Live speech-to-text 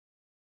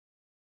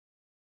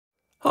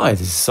Hi,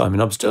 this is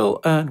Simon Upstill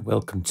and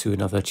welcome to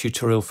another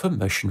tutorial for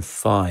Motion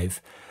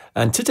 5.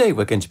 And today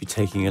we're going to be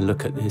taking a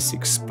look at this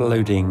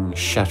exploding,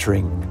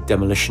 shattering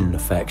demolition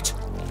effect.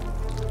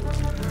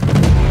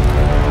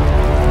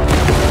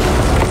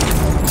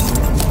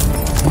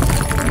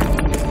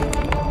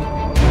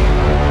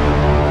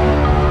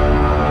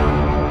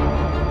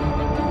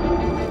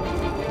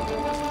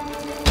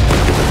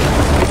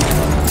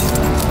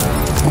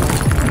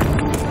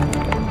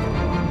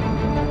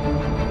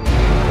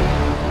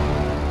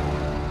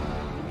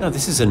 Now,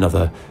 this is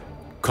another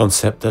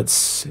concept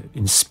that's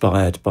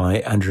inspired by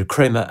Andrew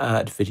Kramer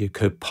at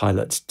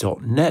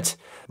videocodepilot.net.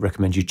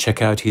 Recommend you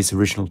check out his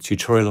original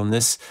tutorial on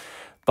this.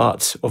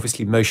 But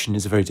obviously motion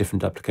is a very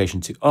different application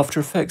to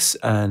After Effects,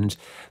 and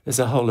there's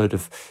a whole load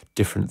of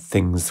different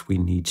things we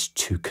need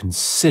to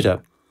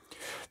consider.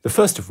 The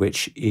first of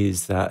which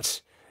is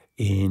that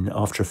in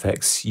After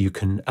Effects you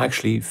can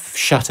actually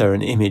shatter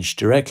an image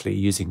directly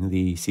using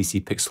the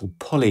CC Pixel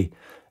Poly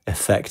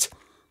effect.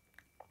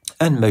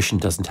 And motion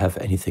doesn't have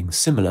anything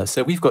similar.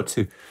 So we've got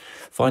to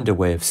find a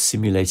way of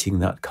simulating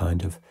that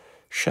kind of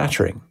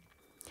shattering.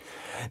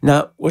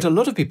 Now, what a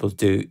lot of people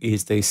do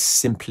is they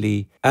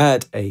simply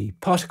add a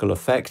particle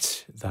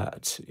effect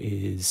that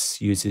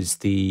uses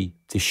the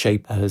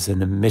shape as an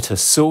emitter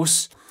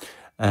source,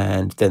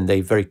 and then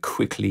they very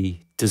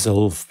quickly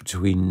dissolve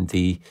between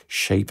the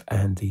shape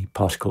and the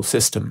particle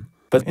system.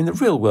 But in the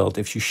real world,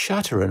 if you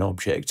shatter an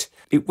object,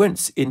 it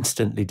won't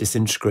instantly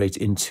disintegrate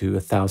into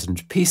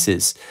 1,000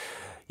 pieces.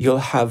 You'll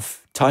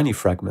have tiny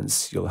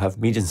fragments, you'll have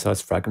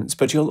medium-sized fragments,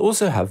 but you'll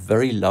also have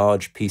very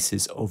large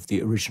pieces of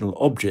the original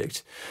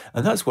object.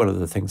 And that's one of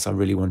the things I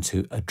really want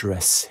to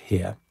address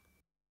here.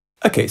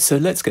 Okay, so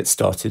let's get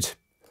started.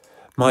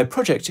 My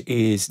project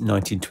is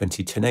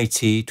 1920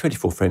 1080,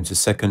 24 frames a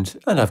second,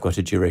 and I've got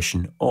a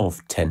duration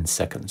of 10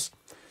 seconds.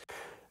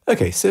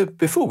 Okay, so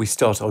before we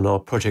start on our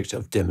project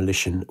of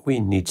demolition, we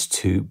need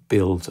to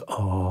build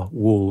our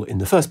wall in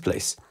the first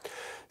place.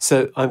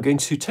 So I'm going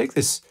to take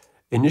this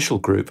initial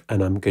group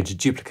and I'm going to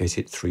duplicate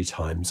it 3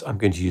 times. I'm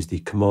going to use the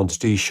Command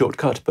D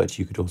shortcut, but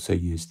you could also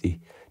use the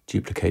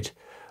duplicate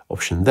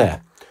option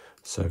there.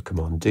 So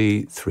Command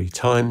D 3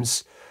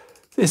 times.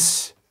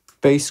 This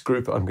base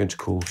group I'm going to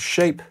call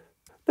shape.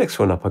 Next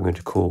one up I'm going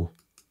to call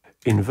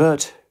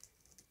invert.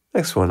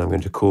 Next one I'm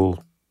going to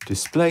call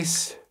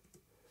displace.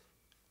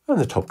 And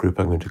the top group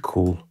I'm going to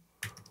call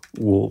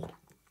wall.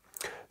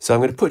 So I'm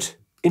going to put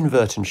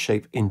invert and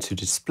shape into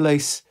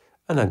displace,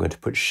 and I'm going to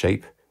put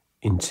shape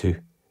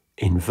into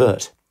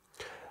invert.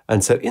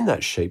 And so in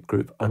that shape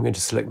group, I'm going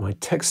to select my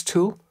text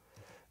tool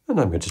and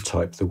I'm going to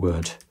type the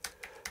word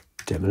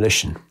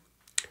demolition.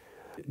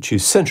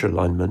 Choose center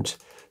alignment,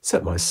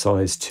 set my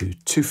size to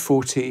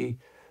 240,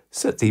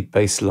 set the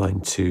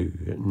baseline to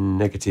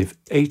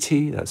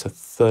 -80, that's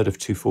 1/3 of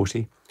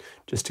 240,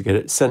 just to get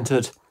it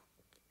centered.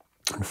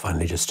 And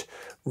finally just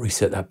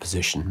reset that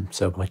position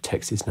so my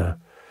text is now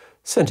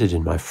centered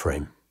in my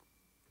frame.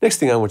 Next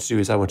thing I want to do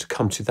is I want to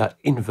come to that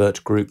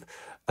invert group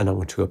and I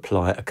want to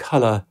apply a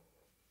color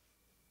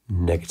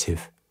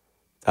negative.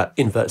 That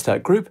inverts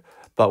that group,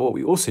 but what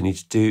we also need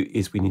to do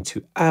is we need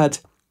to add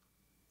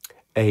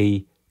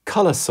a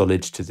color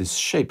solid to this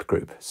shape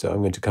group. So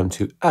I'm going to come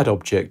to add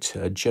object,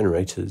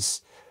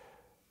 generators,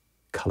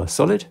 color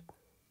solid,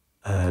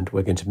 and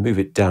we're going to move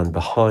it down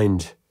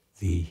behind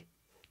the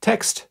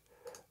text,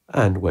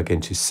 and we're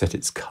going to set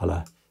its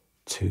color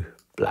to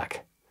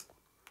black.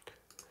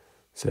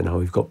 So now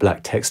we've got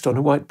black text on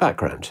a white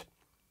background.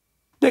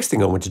 Next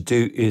thing I want to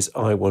do is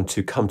I want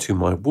to come to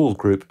my wall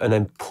group and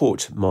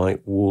import my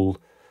wall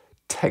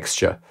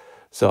texture.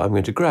 So I'm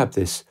going to grab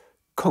this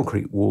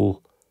concrete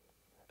wall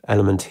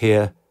element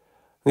here.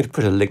 I'm going to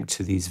put a link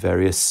to these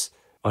various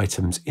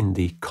items in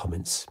the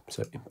comments.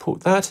 So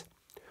import that.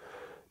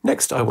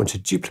 Next, I want to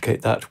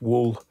duplicate that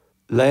wall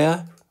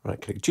layer,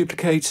 right-click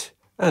duplicate,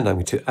 and I'm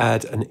going to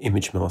add an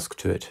image mask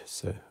to it.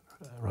 So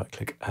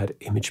right-click add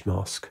image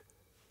mask.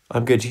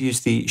 I'm going to use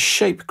the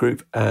shape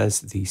group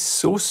as the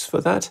source for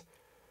that.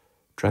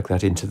 Drag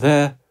that into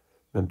there.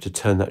 Remember to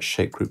turn that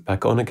shape group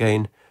back on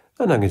again.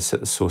 And I'm going to set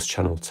the source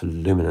channel to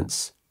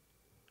luminance.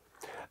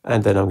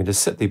 And then I'm going to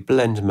set the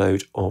blend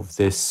mode of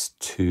this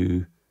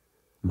to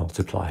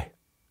multiply.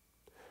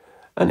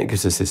 And it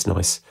gives us this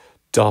nice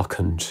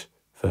darkened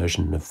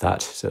version of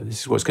that. So this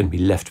is what's going to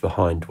be left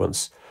behind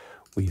once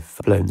we've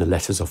blown the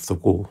letters off the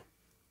wall.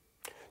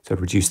 So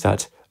reduce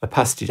that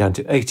opacity down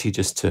to 80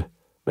 just to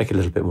make it a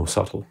little bit more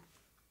subtle.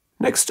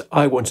 Next,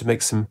 I want to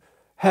make some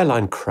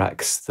hairline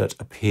cracks that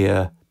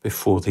appear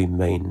before the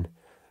main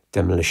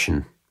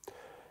demolition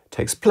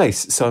takes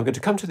place. So I'm going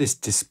to come to this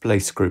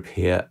displace group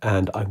here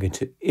and I'm going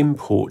to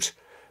import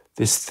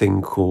this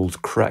thing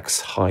called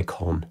cracks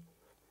icon.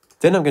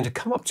 Then I'm going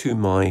to come up to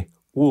my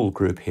wall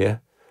group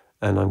here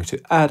and I'm going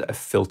to add a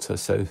filter,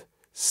 so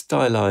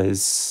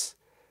stylize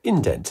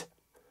indent.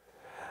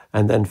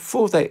 And then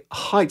for the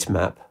height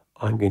map,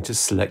 I'm going to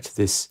select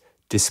this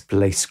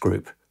displace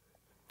group.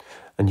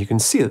 And you can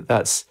see that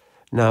that's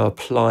now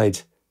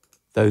applied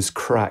those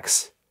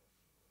cracks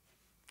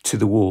to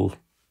the wall.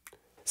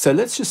 So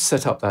let's just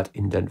set up that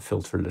indent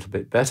filter a little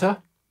bit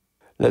better.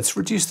 Let's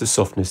reduce the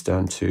softness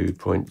down to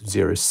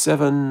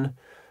 0.07.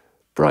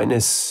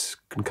 Brightness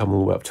can come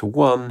all the way up to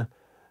 1.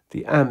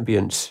 The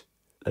ambient,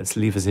 let's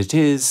leave as it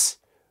is.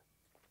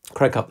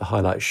 Crank up the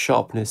highlight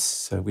sharpness,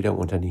 so we don't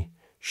want any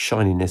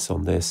shininess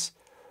on this.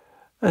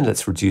 And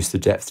let's reduce the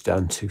depth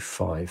down to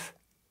 5.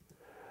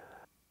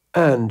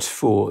 And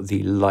for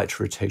the light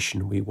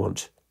rotation, we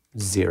want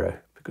 0,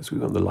 because we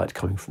want the light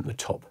coming from the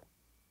top.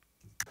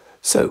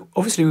 So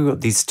obviously we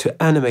want these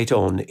to animate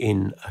on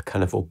in a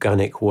kind of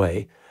organic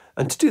way.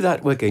 And to do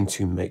that, we're going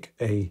to make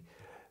a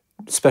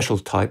special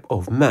type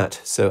of matte.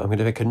 So I'm going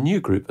to make a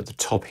new group at the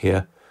top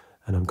here,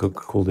 and I'm going to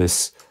call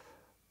this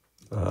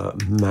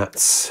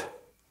mattes,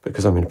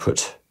 because I'm going to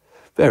put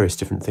various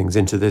different things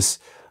into this,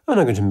 and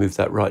I'm going to move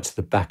that right to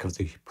the back of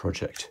the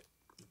project.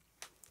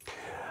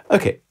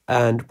 Okay,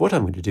 and what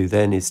I'm going to do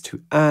then is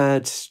to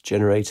add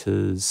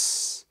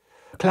generators,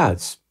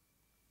 clouds.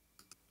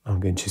 I'm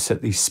going to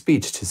set the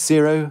speed to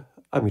 0.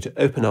 I'm going to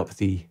open up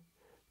the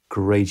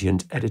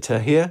gradient editor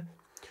here.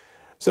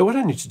 So what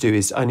I need to do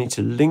is I need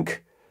to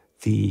link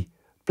the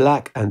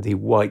black and the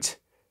white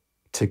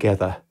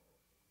together.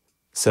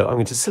 So I'm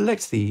going to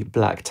select the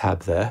black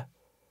tab there.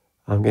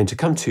 I'm going to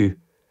come to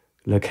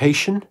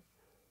location,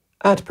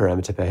 add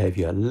parameter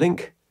behavior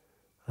link.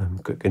 I'm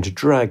going to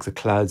drag the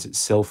clouds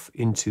itself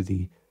into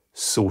the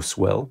source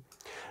well.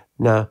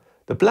 Now,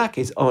 the black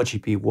is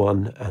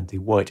RGB1 and the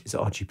white is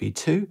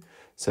RGB2.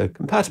 So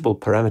compatible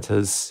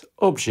parameters,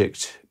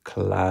 object,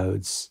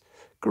 clouds,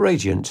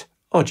 gradient,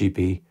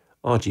 RGB,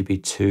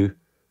 RGB2,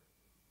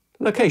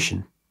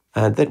 location.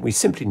 And then we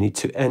simply need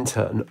to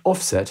enter an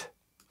offset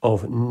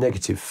of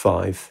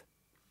 -5.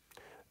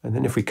 And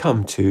then if we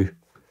come to,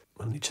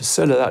 I'll need to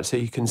solo that so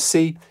you can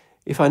see,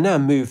 if I now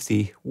move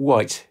the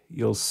white,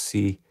 you'll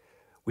see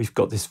we've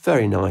got this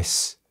very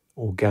nice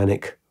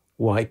organic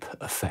wipe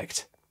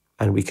effect.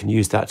 And we can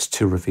use that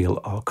to reveal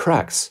our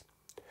cracks.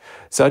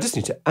 So I just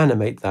need to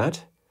animate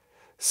that.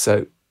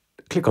 So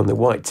click on the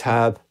white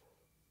tab,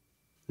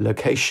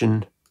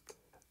 location,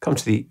 come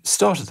to the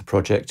start of the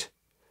project,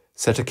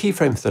 set a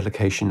keyframe for the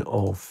location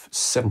of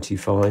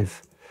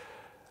 75.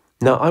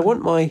 Now I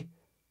want my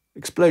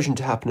explosion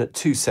to happen at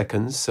 2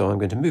 seconds, so I'm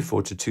going to move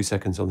forward to 2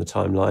 seconds on the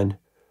timeline.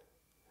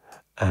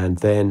 And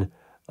then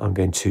I'm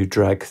going to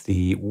drag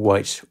the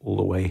white all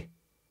the way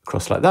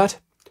across like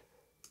that.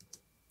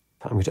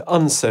 I'm going to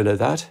unsolo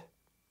that.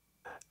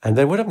 And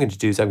then what I'm going to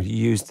do is I'm going to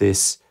use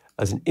this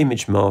as an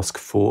image mask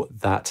for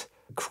that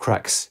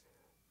cracks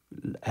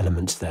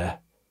element there.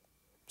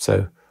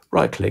 So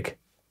right click,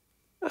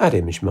 add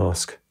image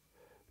mask,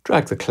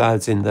 drag the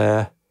clouds in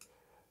there,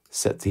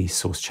 set the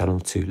source channel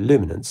to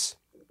luminance.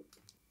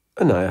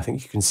 And now I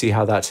think you can see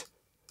how that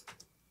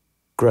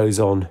grows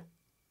on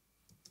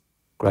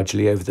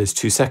gradually over those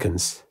 2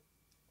 seconds.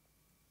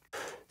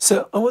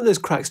 So I want those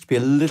cracks to be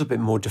a little bit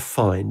more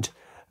defined,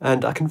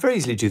 and I can very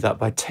easily do that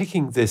by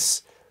taking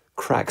this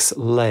cracks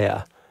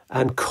layer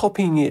and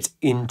copying it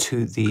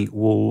into the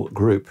wall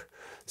group.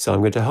 So I'm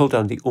going to hold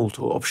down the Alt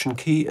or Option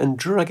key and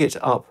drag it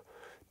up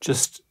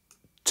just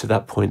to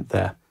that point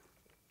there.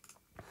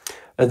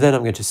 And then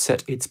I'm going to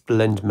set its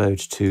blend mode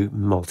to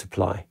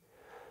multiply.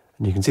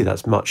 And you can see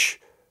that's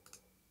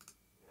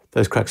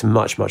those cracks are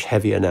much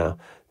heavier now.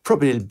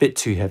 Probably a bit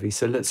too heavy,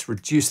 so let's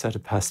reduce that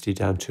opacity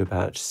down to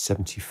about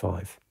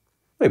 75.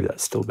 Maybe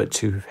that's still a bit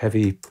too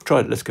heavy.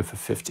 Try it, let's go for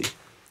 50.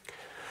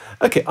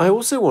 Okay, I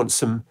also want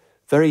some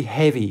very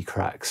heavy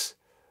cracks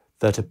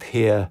that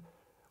appear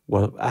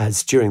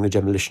as during the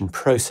demolition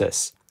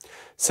process.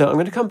 So I'm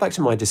going to come back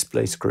to my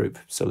displace group,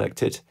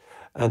 select it,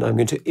 and I'm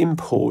going to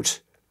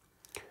import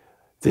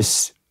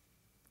this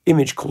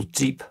image called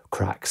deep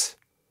cracks.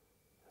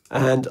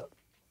 And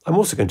I'm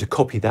also going to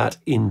copy that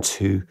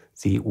into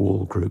the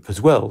wall group as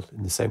well,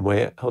 in the same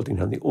way, holding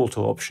down the Alt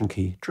or Option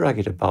key, drag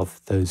it above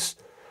those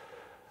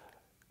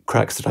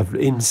cracks that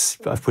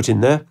I've put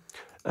in there.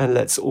 And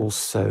let's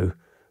also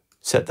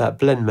set that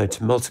blend mode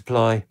to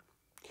multiply.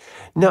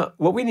 Now,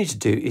 what we need to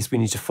do is we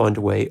need to find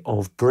a way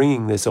of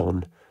bringing this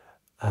on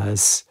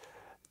as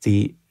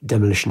the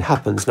demolition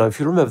happens. Now, if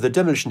you remember, the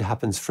demolition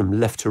happens from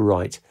left to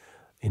right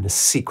in a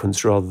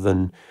sequence rather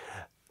than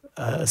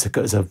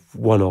as a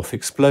one-off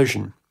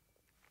explosion.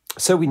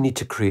 So we need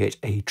to create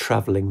a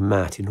travelling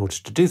mat in order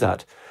to do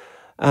that.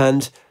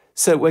 And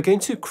so we're going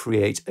to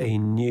create a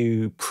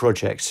new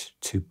project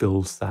to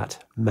build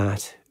that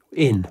mat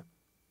in.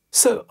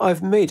 So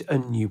I've made a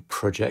new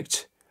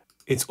project.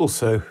 It's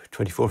also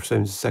 24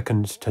 frames a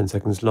second, 10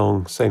 seconds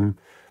long, same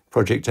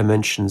project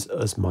dimensions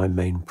as my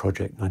main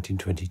project,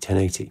 1920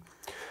 1080.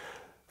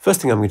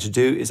 First thing I'm going to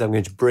do is I'm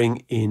going to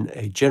bring in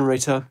a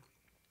generator,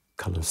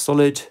 colour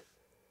solid,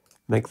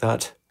 make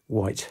that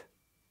white.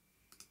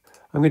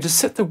 I'm going to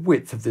set the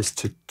width of this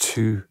to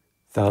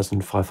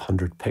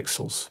 2500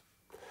 pixels.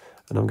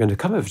 And I'm going to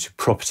come over to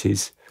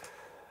properties,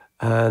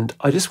 and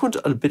I just want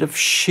a bit of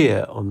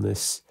shear on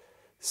this.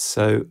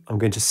 So I'm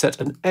going to set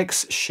an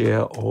X shear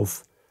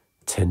of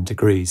 10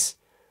 degrees,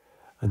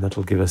 and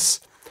that'll give us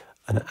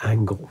an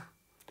angle.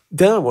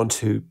 Then I want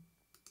to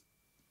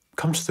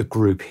come to the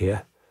group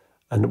here.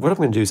 And what I'm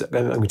going to do is I'm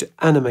going to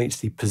animate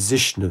the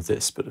position of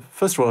this. But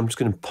first of all, I'm just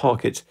going to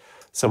park it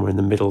somewhere in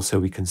the middle so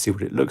we can see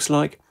what it looks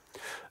like.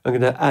 I'm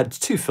going to add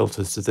 2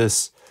 filters to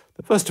this.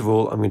 But first of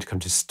all, I'm going to come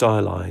to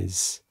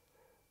Stylize,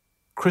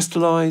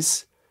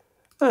 Crystallize,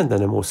 and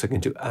then I'm also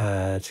going to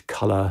add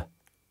Color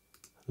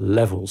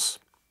Levels.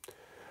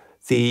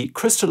 The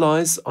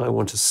Crystallize, I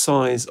want a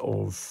size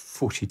of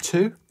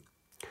 42.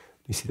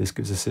 You see this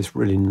gives us this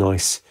really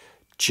nice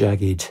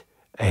jagged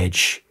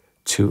edge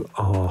to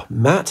our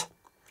matte.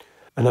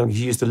 And I'm going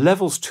to use the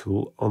Levels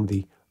tool on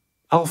the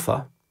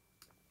alpha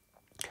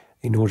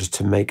in order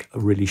to make a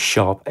really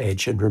sharp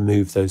edge and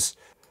remove those,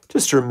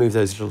 just to remove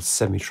those little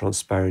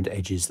semi-transparent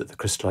edges that the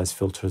Crystallize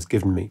filter has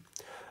given me.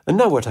 And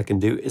now what I can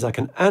do is I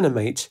can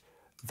animate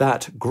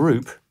that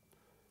group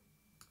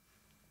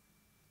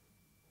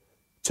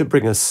to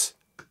bring us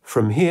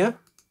from here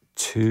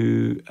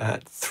to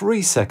at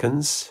 3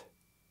 seconds.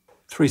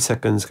 3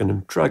 seconds, going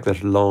to drag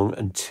that along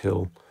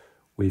until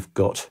we've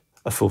got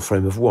a full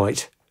frame of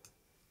white.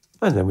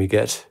 And then we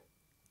get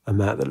a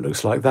matte that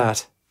looks like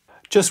that.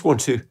 Just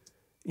want to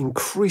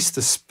increase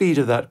the speed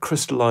of that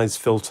Crystallize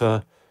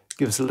filter,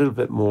 give us a little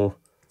bit more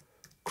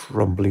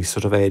crumbly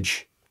sort of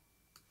edge.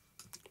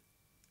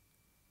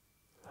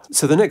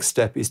 So the next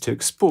step is to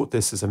export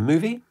this as a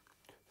movie.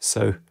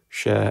 So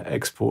share,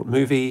 export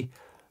movie.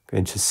 I'm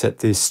going to set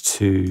this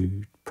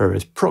to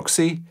ProRes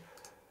Proxy.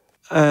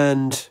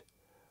 And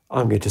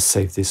I'm going to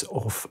save this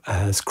off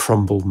as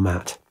Crumble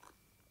Matte.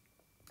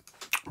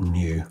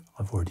 New.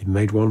 I've already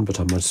made one, but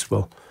I might as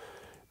well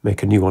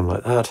make a new one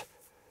like that.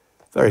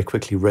 Very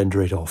quickly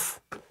render it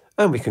off.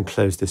 And we can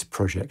close this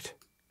project.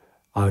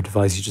 I would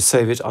advise you to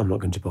save it. I'm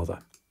not going to bother.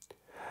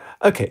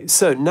 Okay,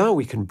 so now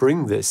we can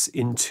bring this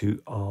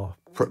into our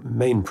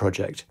main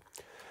project.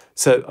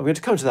 So I'm going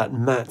to come to that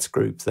matte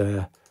group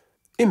there,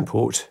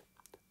 import,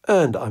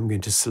 and I'm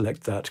going to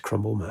select that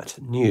Crumble Matte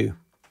New.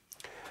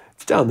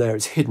 Down there,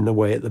 it's hidden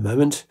away at the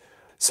moment.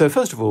 So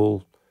first of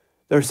all,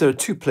 there are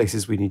 2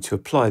 places we need to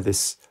apply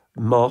this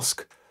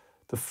mask.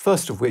 The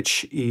first of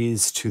which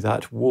is to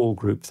that wall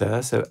group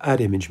there. So add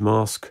image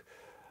mask,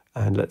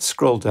 and let's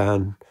scroll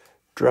down,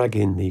 drag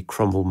in the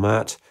Crumble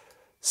Matte,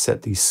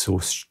 set the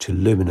source to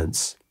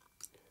luminance.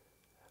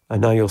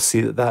 And now you'll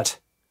see that that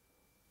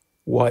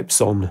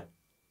wipes on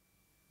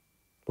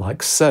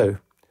like so.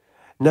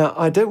 Now,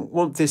 I don't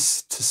want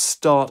this to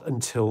start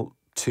until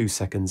 2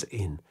 seconds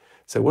in.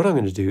 So what I'm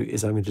going to do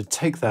is I'm going to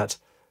take that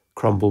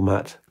Crumble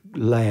Matte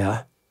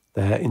layer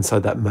there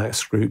inside that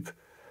mask group,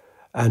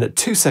 and at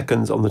 2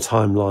 seconds on the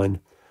timeline,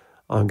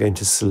 I'm going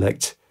to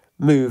select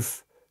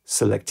Move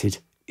Selected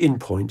In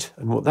Point.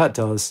 And what that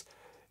does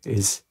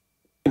is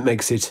it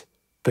makes it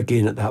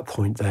begin at that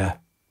point there.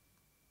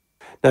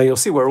 Now you'll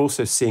see we're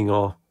also seeing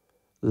our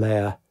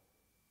layer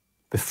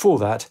before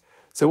that.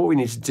 So what we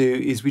need to do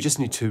is we just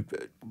need to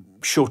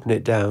shorten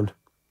it down.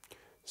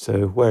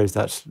 So where is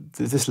that?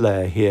 This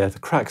layer here, the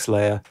cracks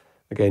layer,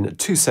 again at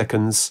 2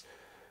 seconds.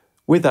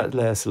 With that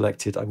layer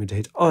selected, I'm going to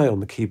hit I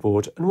on the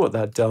keyboard, and what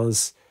that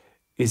does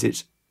is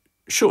it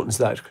shortens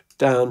that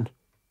down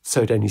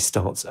so it only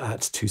starts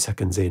at 2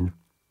 seconds in.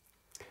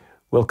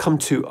 We'll come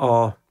to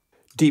our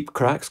deep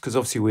cracks, because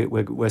obviously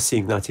we're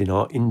seeing that in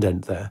our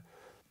indent there.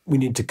 We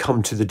need to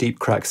come to the deep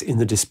cracks in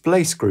the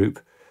displace group,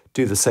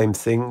 do the same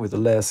thing with the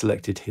layer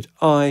selected, hit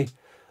I,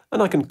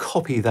 and I can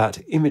copy that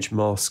image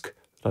mask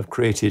that I've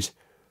created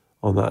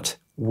on that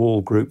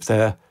wall group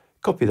there,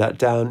 copy that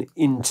down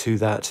into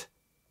that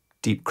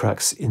deep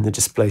cracks in the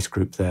displace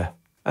group there.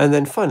 And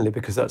then finally,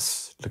 because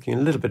that's looking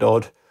a little bit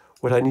odd,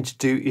 what I need to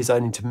do is I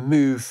need to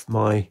move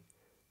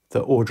the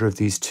order of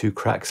these 2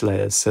 cracks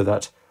layers, so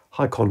that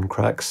Icon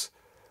cracks,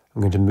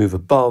 I'm going to move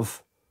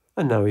above,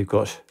 and now we've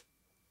got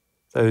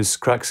those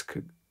cracks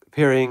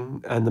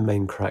appearing, and the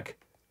main crack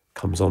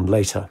comes on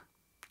later.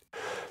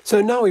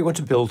 So now we want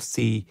to build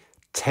the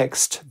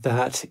text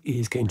that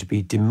is going to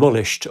be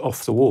demolished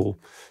off the wall.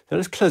 Now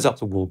let's close up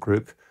the wall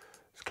group.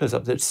 Let's close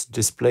up this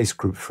displace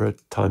group for a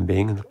time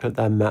being, and put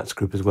that mattes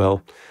group as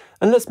well.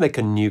 And let's make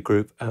a new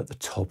group at the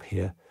top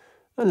here.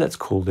 And let's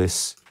call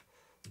this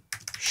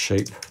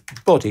shape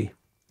body.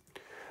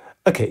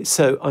 Okay,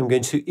 so I'm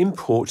going to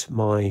import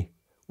my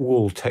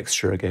wall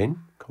texture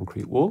again,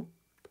 concrete wall.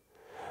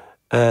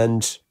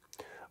 And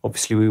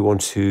obviously we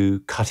want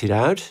to cut it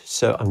out.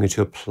 So I'm going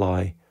to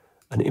apply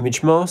an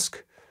image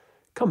mask,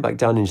 come back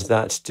down into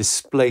that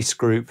displace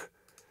group,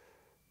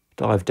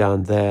 dive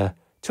down there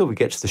till we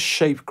get to the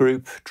shape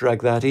group,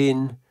 drag that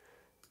in.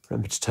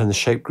 Remember to turn the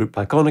shape group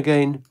back on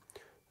again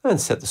and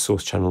set the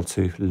source channel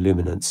to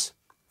luminance.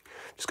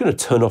 Just going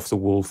to turn off the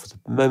wall for the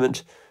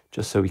moment,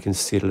 just so we can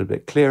see it a little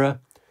bit clearer.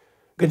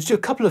 I'm going to do a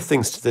couple of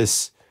things to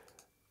this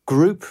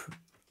group.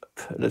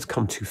 Let's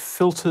come to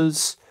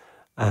filters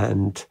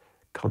and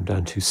come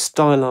down to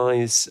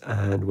stylize,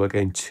 and we're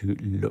going to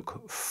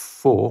look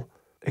for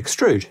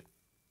extrude.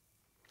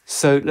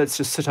 So let's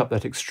just set up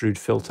that extrude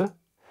filter.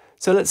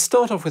 So let's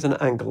start off with an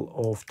angle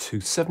of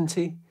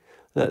 270.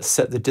 Let's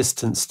set the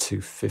distance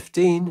to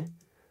 15.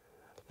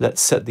 Let's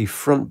set the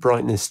front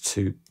brightness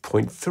to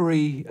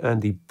 0.3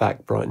 and the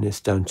back brightness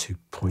down to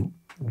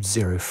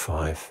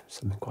 0.05,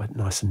 something quite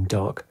nice and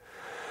dark.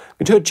 I'm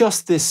going to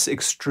adjust this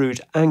extrude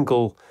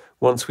angle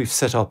once we've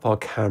set up our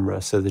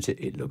camera so that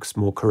it looks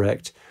more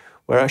correct.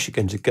 We're actually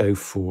going to go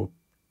for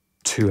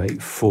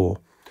 284.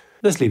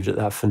 Let's leave it at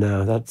that for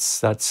now.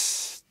 That's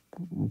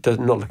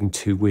not looking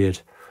too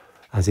weird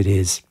as it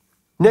is.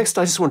 Next,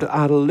 I just want to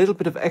add a little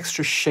bit of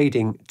extra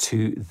shading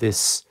to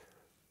this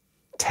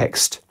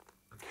text.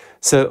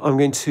 So I'm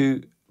going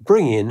to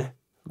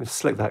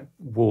select that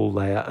wall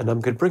layer, and I'm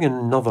going to bring in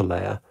another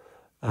layer,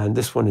 and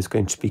this one is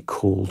going to be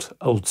called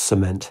Old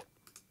Cement.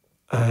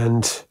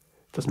 And it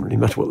doesn't really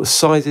matter what the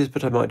size is,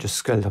 but I might just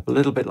scale it up a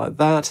little bit like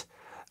that.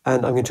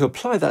 And I'm going to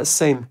apply that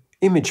same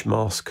image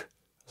mask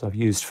as I've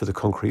used for the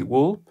concrete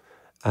wall,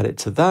 add it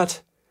to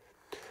that.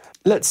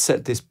 Let's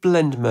set this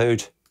blend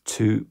mode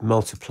to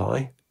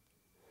multiply.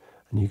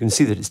 And you can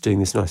see that it's doing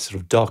this nice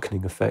sort of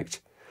darkening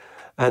effect.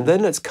 And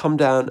then let's come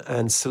down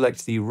and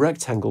select the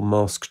rectangle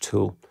mask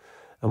tool.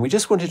 And we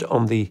just want it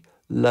on the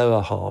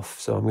lower half.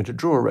 So I'm going to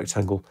draw a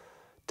rectangle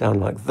down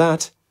like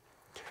that.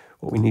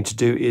 What we need to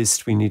do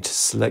is we need to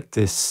select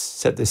this,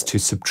 set this to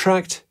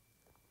subtract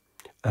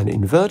and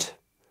invert.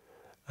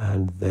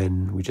 And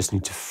then we just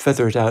need to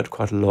feather it out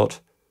quite a lot.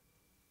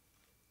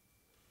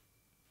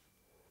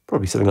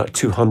 Probably something like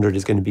 200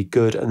 is going to be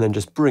good. And then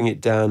just bring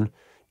it down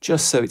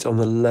just so it's on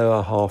the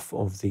lower half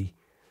of the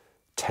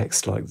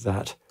text like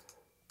that.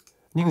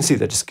 And you can see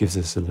that just gives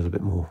us a little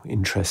bit more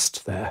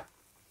interest there.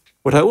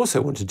 What I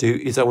also want to do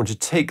is I want to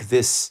take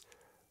this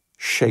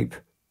shape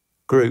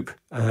group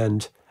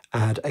and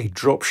add a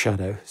drop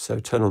shadow. So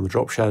turn on the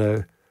drop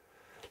shadow.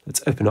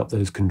 Let's open up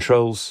those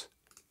controls.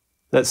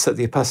 Let's set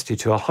the opacity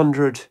to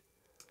 100.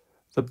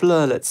 The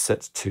blur let's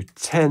set to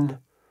 10.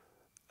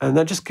 And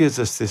that just gives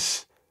us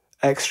this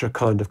extra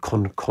kind of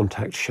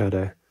contact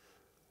shadow.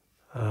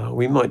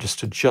 We might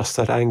just adjust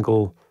that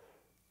angle.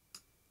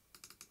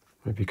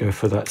 Maybe go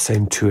for that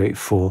same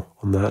 284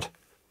 on that.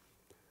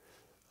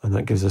 And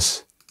that gives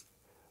us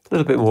a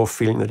little bit more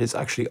feeling that it's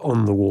actually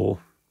on the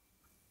wall.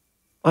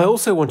 I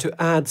also want to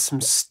add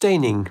some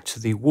staining to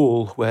the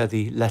wall where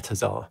the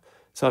letters are.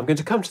 So I'm going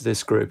to come to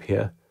this group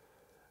here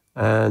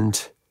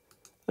and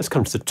let's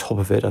come to the top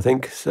of it, I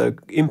think. So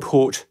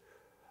import,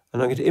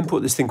 and I'm going to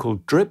import this thing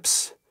called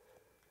drips.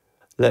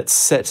 Let's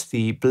set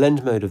the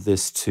blend mode of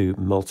this to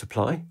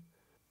multiply.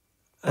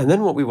 And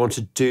then what we want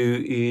to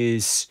do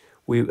is,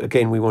 we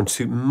want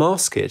to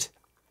mask it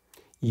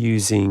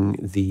using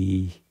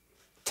the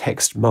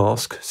text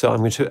mask. So I'm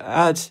going to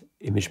add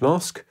image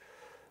mask.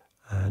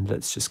 And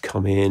let's just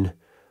come in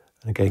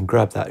and again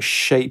grab that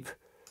shape,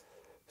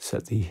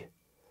 set the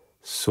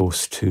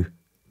source to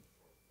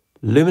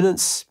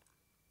luminance.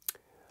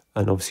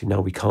 And obviously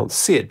now we can't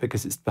see it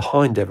because it's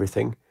behind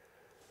everything.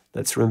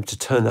 Let's remember to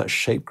turn that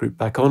shape group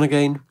back on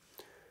again.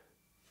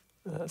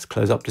 Let's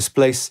close up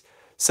displace.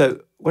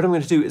 So what I'm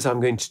going to do is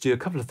I'm going to do a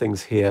couple of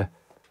things here.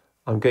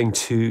 I'm going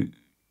to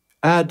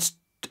add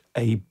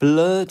a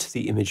blur to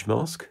the image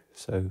mask.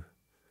 So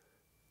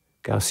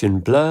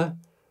Gaussian blur.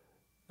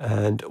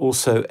 And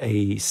also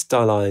a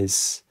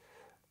stylize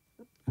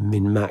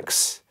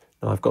min-max.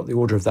 Now I've got the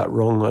order of that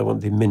wrong. I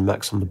want the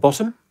min-max on the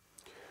bottom.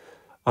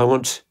 I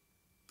want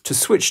to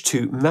switch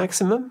to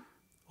maximum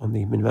on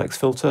the min-max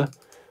filter,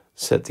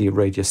 set the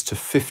radius to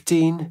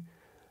 15,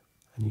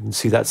 and you can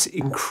see that's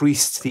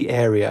increased the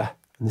area,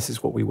 and this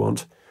is what we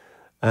want.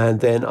 And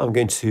then I'm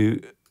going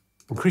to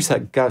increase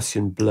that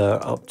Gaussian blur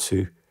up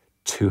to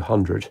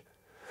 200.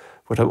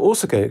 What I'm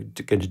also going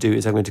to do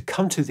is I'm going to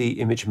come to the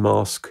image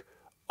mask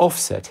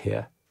offset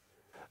here,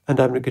 and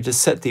I'm going to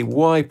set the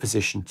Y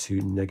position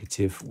to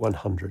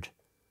 -100.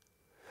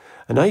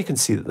 And now you can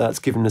see that that's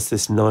given us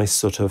this nice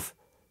sort of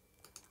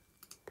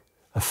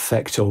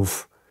effect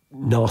of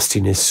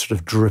nastiness sort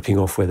of dripping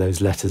off where those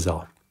letters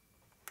are.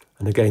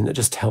 And again, that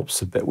just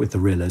helps a bit with the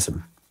realism.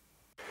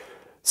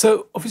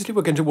 So obviously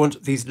we're going to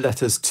want these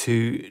letters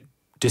to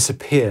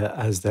disappear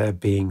as they're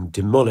being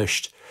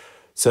demolished.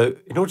 So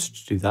in order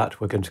to do that,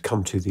 we're going to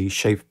come to the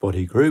shape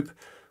body group.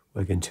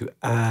 We're going to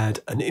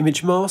add an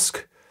image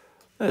mask.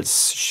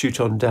 Let's shoot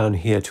on down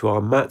here to our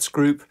mattes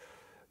group,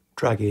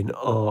 drag in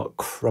our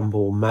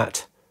crumble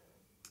matte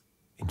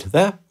into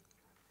there.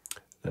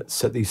 Let's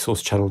set the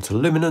source channel to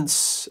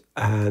luminance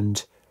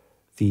and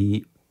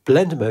the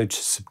blend mode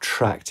to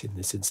subtract in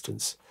this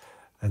instance.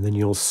 And then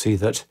you'll see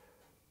that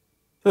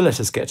the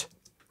letters get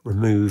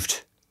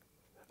removed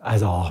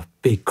as our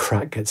big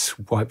crack gets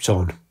wiped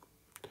on.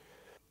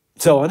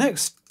 So our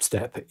next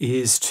step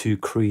is to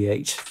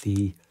create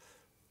the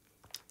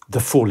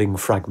falling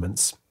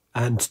fragments.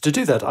 And to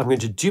do that, I'm going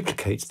to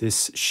duplicate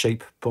this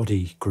shape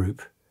body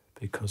group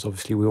because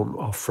obviously we want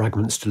our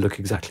fragments to look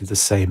exactly the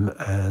same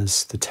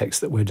as the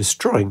text that we're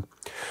destroying.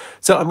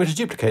 So I'm going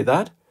to duplicate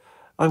that.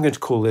 I'm going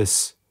to call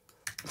this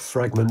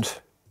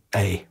fragment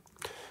A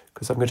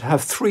because I'm going to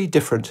have 3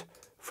 different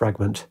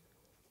fragment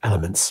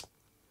elements.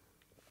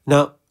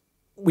 Now,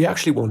 we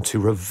actually want to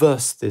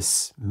reverse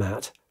this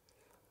matte.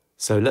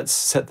 So let's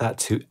set that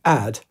to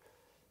add.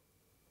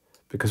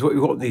 because what we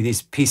want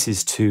these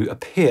pieces to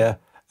appear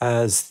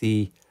as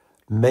the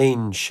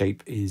main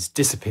shape is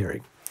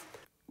disappearing.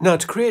 Now,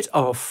 to create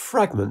our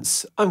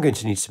fragments, I'm going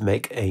to need to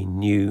make a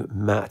new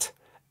matte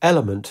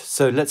element.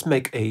 So let's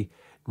make a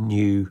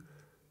new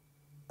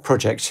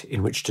project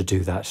in which to do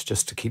that,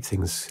 just to keep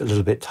things a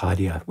little bit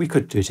tidier. We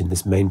could do it in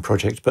this main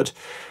project, but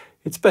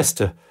it's best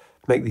to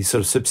make these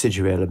sort of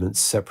subsidiary elements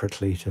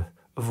separately to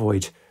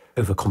avoid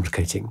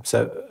overcomplicating.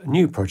 So a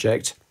new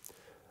project.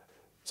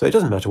 So it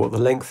doesn't matter what the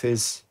length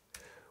is.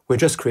 We're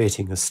just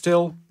creating a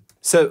still.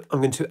 So I'm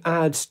going to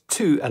add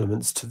two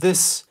elements to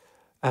this.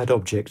 Add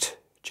object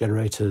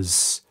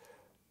generators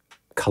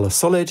color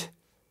solid.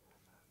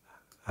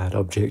 Add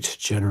object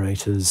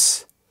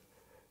generators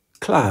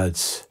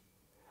clouds.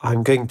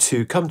 I'm going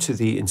to come to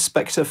the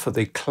inspector for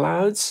the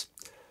clouds.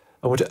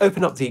 I want to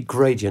open up the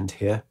gradient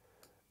here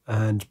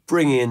and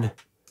bring in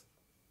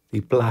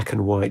the black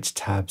and white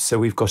tabs. So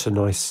we've got a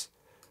nice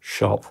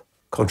sharp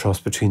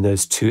contrast between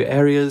those two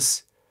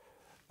areas.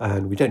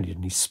 And we don't need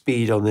any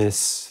speed on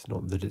this,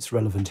 not that it's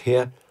relevant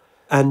here.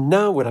 And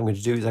now what I'm going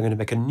to do is I'm going to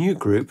make a new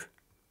group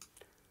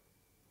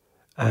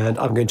and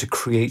I'm going to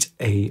create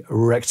a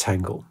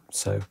rectangle.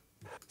 So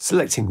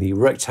selecting the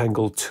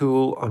rectangle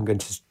tool, I'm going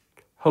to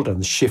hold down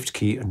the Shift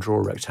key and draw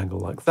a rectangle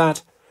like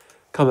that.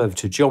 Come over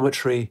to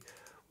geometry.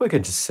 We're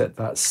going to set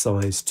that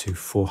size to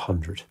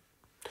 400.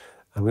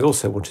 And we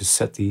also want to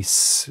set the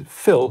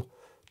fill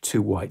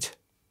to white.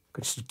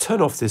 I'm going to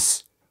turn off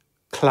this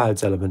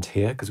clouds element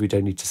here because we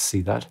don't need to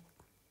see that.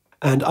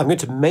 And I'm going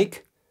to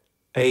make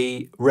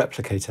a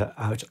replicator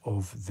out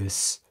of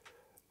this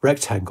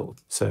rectangle.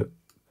 So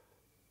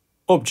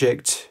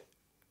object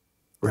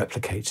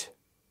replicate.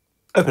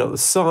 Open up the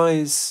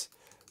size,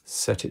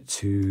 set it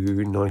to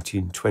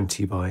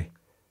 1920 by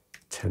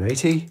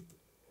 1080.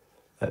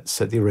 Let's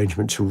set the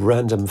arrangement to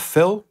random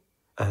fill,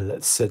 and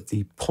let's set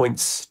the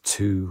points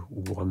to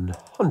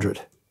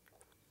 100.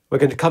 We're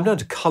going to come down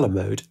to color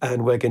mode,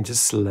 and we're going to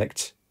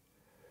select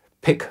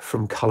pick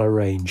from color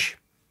range.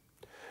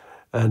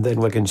 And then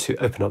we're going to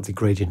open up the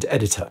gradient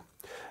editor.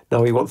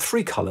 Now we want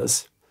three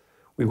colors.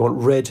 We want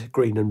red,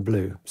 green, and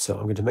blue. So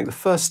I'm going to make the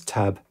first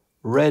tab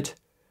red,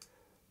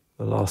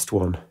 the last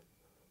one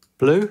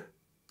blue.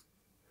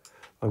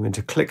 I'm going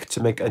to click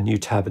to make a new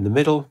tab in the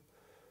middle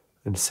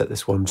and set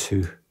this one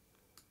to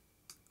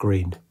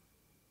green.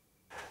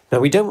 Now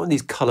we don't want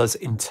these colors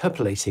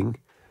interpolating.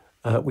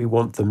 We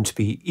want them to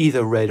be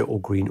either red or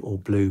green or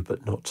blue,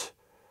 but not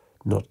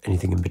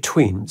anything in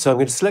between. So I'm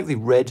going to select the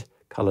red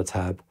color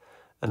tab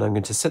and I'm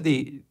going to set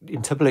the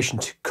interpolation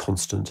to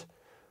constant.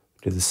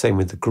 Do the same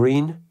with the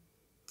green.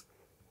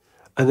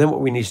 And then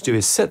what we need to do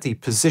is set the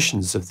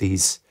positions of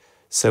these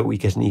so we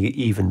get an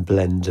even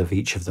blend of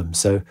each of them.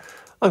 So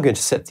I'm going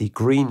to set the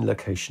green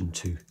location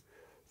to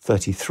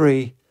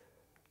 33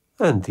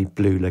 and the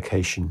blue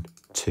location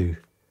to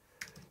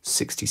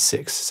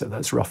 66. So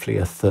that's roughly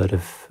a third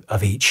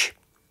of each.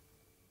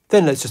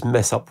 Then let's just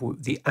mess up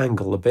the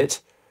angle a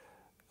bit.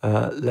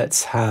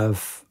 Let's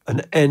have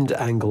an end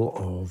angle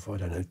of,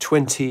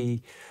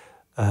 20,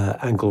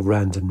 angle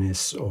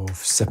randomness of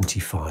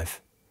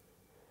 75.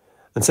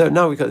 And so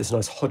now we've got this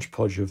nice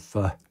hodgepodge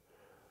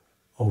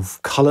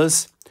of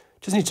colours.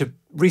 Just need to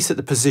reset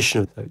the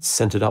position so it's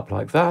centered up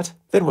like that.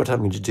 Then what I'm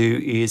going to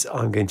do is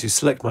I'm going to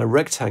select my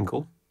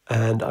rectangle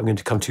and I'm going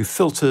to come to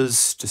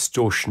Filters,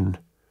 Distortion,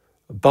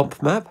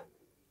 Bump Map.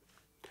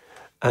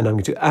 And I'm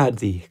going to add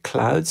the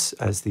clouds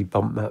as the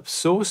bump map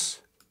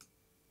source.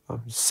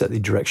 I'll set the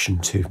direction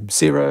to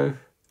 0.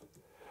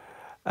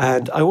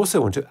 And I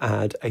also want to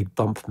add a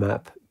bump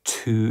map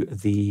to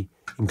the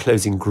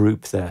enclosing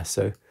group there.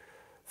 So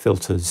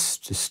Filters,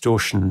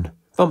 Distortion,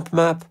 Bump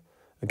Map.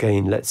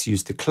 Again, let's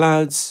use the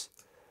clouds.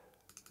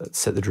 Let's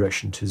set the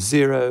direction to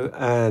 0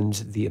 and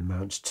the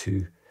amount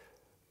to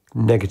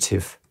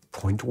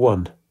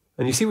 -0.1.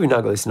 And you see we've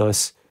now got this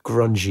nice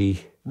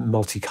grungy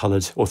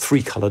multicoloured or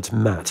three-coloured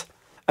mat.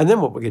 And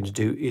then what we're going to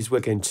do is we're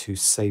going to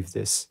save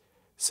this.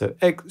 So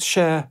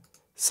share,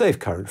 save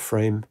current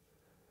frame,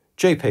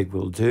 JPEG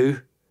will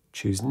do,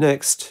 choose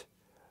next,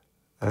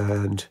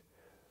 and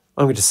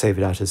I'm going to save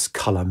it out as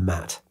color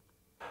matte.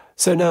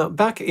 So now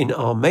back in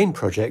our main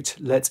project,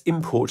 let's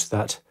import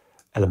that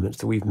element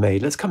that we've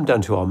made. Let's come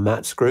down to our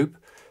mattes group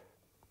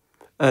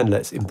and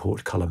let's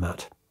import color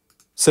matte.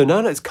 So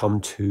now let's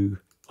come to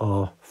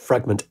our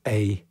fragment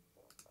A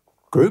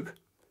group.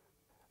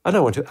 And I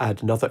want to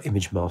add another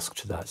image mask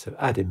to that. So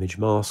add image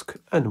mask,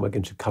 and we're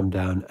going to come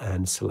down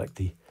and select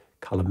the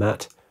color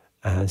matte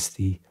as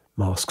the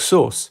mask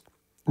source.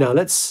 Now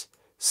let's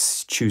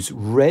choose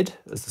red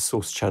as the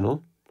source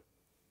channel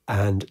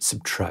and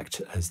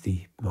subtract as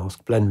the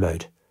mask blend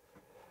mode.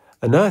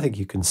 And now I think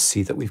you can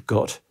see that we've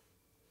got,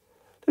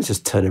 let's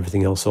just turn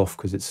everything else off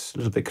because it's a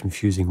little bit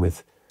confusing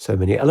with so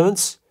many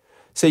elements.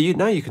 So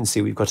now you can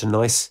see we've got a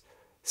nice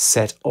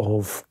set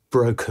of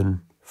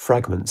broken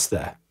fragments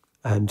there.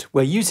 And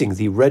we're using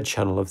the red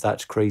channel of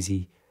that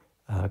crazy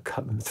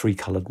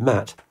three-coloured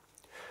mat.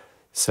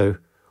 So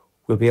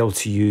we'll be able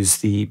to use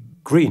the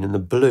green and the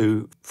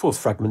blue for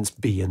fragments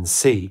B and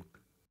C.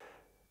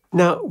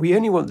 Now, we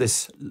only want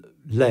this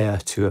layer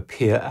to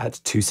appear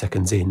at 2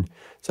 seconds in.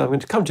 So I'm going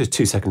to come to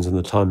 2 seconds on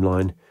the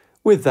timeline.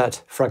 With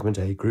that fragment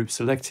A group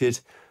selected,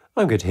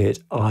 I'm going to hit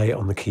I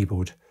on the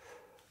keyboard.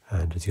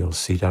 And as you'll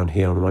see down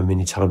here on my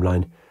mini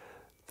timeline,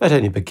 that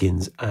only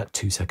begins at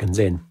 2 seconds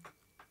in.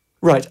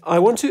 Right, I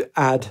want to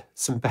add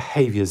some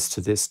behaviours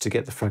to this to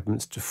get the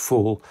fragments to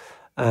fall.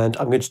 And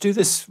I'm going to do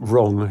this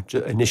wrong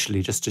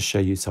initially just to show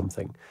you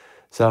something.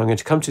 So I'm going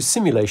to come to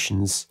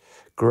Simulations,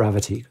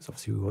 Gravity, because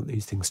obviously we want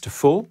these things to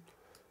fall.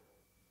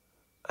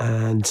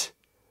 And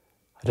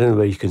I don't know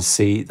where you can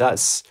see,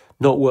 that's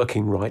not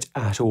working right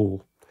at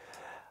all.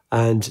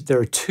 And there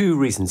are two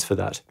reasons for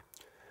that.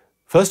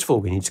 First of all,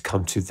 we need to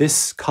come to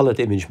this coloured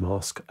image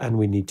mask and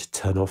we need to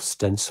turn off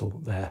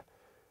stencil there.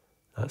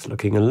 That's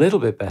looking a little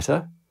bit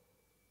better,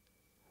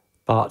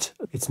 but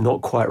it's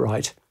not quite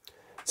right.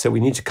 So we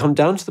need to come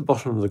down to the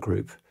bottom of the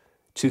group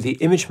to the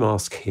image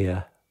mask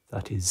here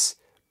that is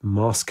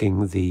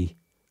masking the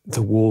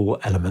wall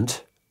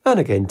element, and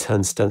again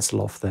turn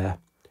stencil off there.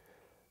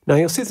 Now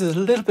you'll see there's a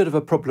little bit of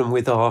a problem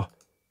with our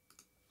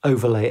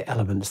overlay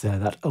element there,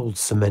 that old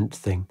cement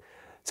thing.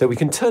 So we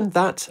can turn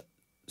that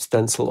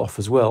stencil off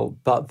as well,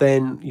 but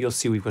then you'll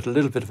see we've got a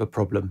little bit of a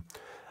problem.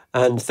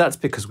 And that's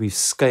because we've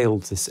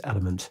scaled this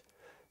element.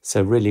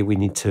 So really we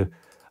need to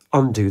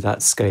undo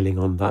that scaling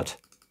on that.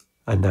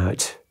 And now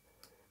it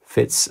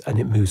fits and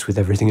it moves with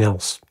everything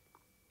else.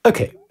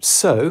 Okay,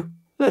 so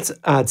let's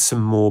add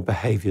some more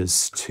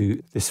behaviors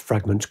to this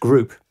fragment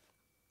group.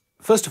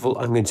 First of all,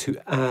 I'm going to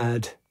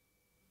add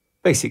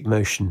basic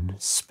motion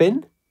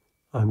spin.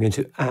 I'm going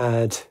to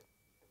add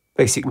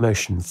basic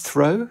motion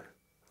throw.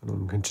 And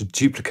I'm going to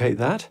duplicate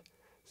that.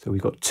 So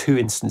we've got two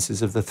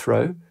instances of the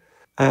throw.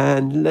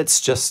 And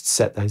let's just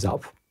set those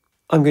up.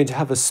 I'm going to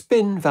have a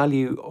spin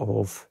value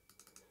of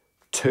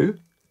 2.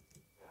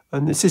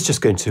 And this is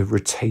just going to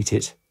rotate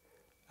it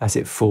as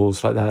it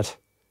falls like that.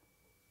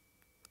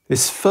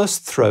 This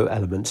first throw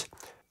element,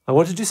 I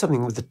want to do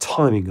something with the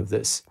timing of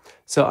this.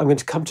 So I'm going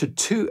to come to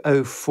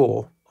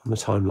 2:04 on the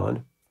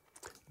timeline.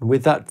 And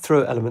with that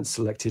throw element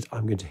selected,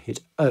 I'm going to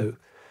hit O.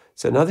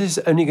 So now this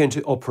is only going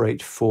to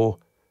operate for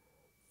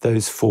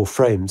those 4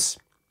 frames,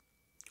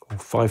 or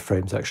 5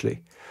 frames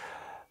actually.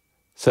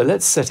 So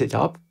let's set it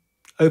up,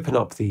 open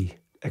up the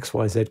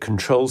XYZ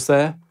controls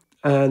there,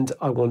 and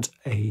I want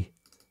a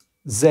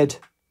Z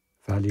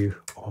value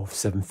of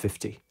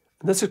 750.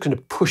 And that's just going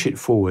to push it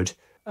forward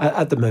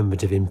at the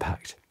moment of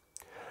impact.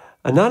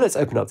 And now let's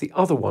open up the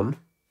other one,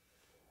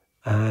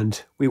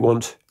 and we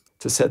want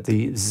to set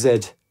the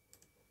Z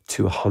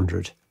to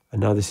 100.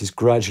 And now this is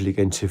gradually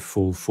going to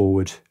fall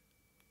forward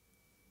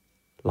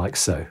like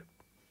so.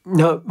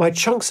 Now, my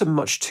chunks are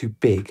much too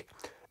big,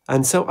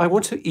 and so I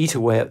want to eat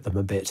away at them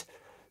a bit.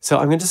 So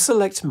I'm going to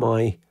select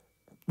my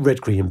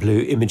red, green, and blue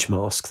image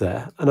mask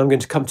there, and I'm going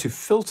to come to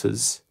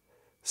Filters,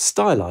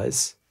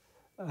 Stylize,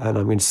 and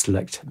I'm going to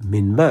select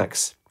Min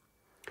Max.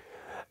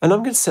 And I'm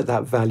going to set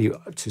that value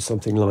to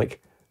something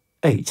like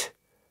 8,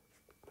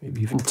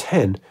 maybe even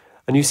 10.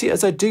 And you see,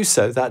 as I do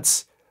so,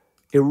 that's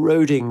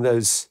eroding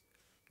those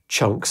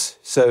chunks.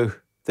 So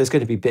there's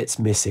going to be bits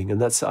missing,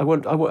 and that's I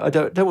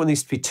don't want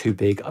these to be too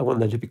big. I want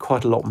there to be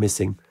quite a lot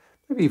missing.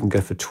 Maybe even go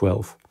for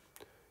 12.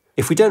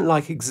 If we don't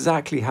like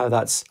exactly how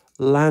that's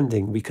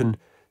landing, we can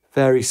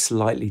very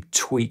slightly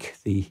tweak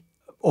the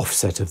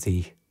offset of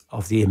the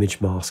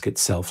image mask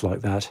itself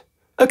like that.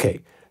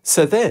 Okay,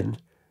 so then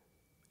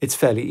it's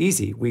fairly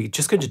easy. We're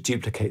just going to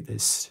duplicate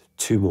this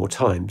 2 more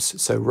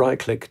times. So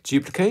right-click,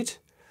 duplicate.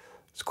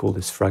 Let's call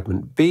this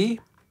fragment B.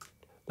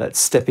 Let's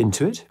step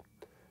into it.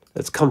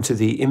 Let's come to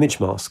the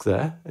image mask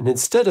there, and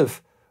instead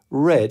of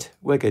red,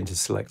 we're going to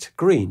select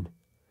green.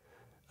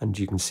 And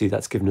you can see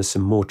that's given us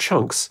some more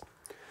chunks.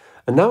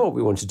 And now what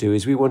we want to do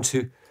is we want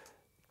to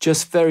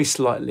just very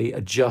slightly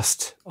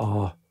adjust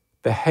our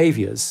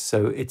behaviors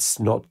so it's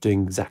not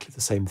doing exactly the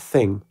same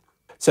thing.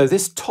 So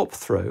this top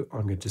throw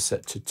I'm going to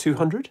set to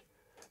 200.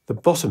 The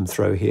bottom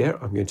throw here,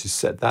 I'm going to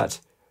set that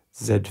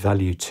Z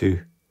value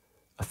to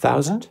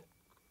 1000.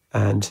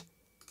 And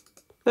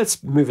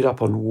let's move it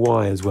up on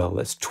Y as well.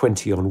 Let's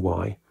 20 on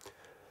Y.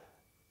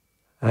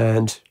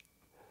 And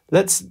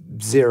let's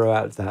zero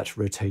out that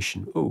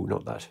rotation. Oh,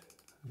 not that.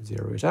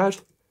 Zero it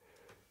out.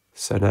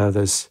 So now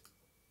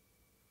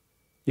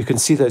you can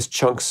see those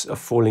chunks are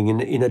falling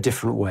in a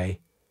different way.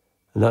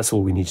 And that's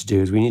all we need to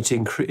do, is we need to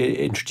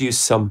introduce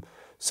some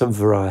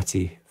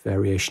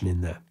variation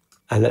in there.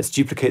 And let's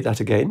duplicate that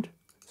again.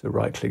 So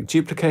right-click,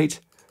 duplicate.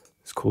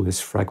 Let's call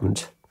this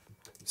fragment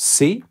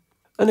C.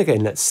 And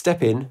again, let's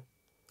step in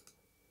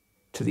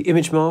to the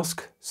image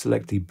mask,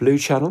 select the blue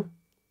channel.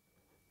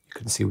 You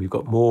can see we've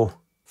got more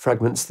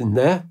fragments in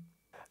there.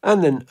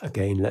 And then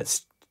again,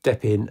 let's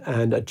step in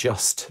and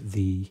adjust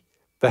the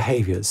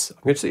behaviors.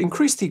 I'm going to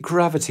increase the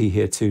gravity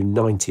here to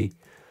 90.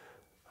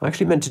 I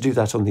actually meant to do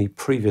that on the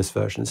previous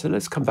version. So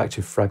let's come back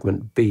to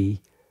fragment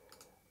B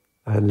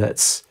and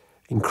let's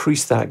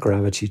increase that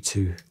gravity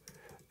to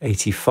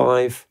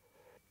 85.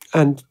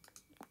 And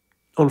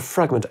on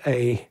fragment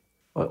A,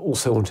 I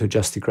also want to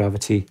adjust the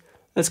gravity.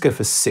 Let's go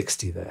for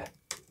 60 there.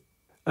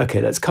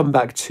 Okay, let's come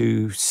back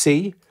to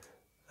C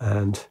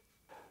and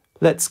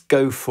let's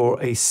go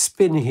for a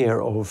spin here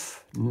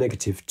of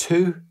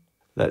 -2.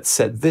 Let's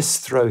set this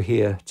throw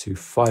here to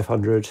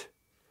 500,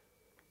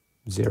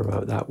 zero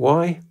out that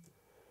Y,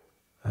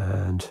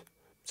 and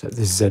set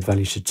this Z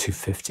value to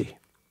 250.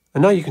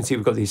 And now you can see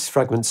we've got these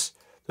fragments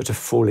that are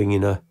falling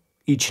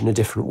each in a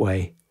different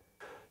way.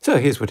 So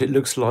here's what it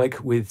looks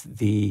like with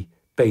the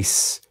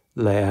base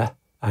layer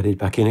added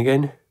back in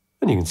again.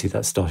 And you can see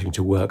that's starting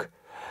to work.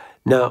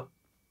 Now,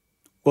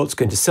 what's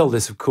going to sell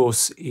this, of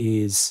course,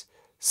 is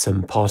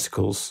some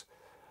particles.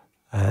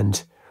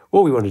 And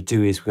what we want to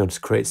do is we want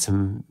to create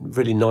some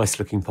really nice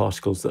looking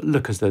particles that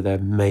look as though they're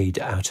made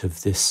out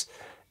of this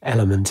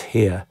element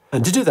here.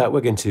 And to do that,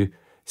 we're going to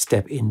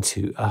step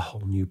into a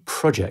whole new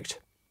project.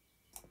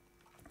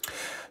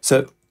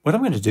 So what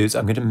I'm going to do is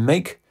I'm going to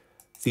make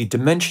the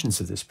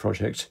dimensions of this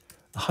project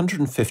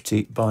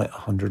 150 by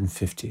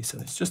 150. So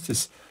it's just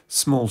this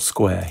small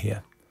square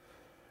here.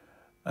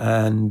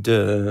 And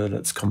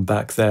let's come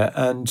back there.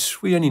 And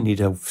we only need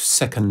a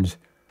second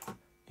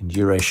in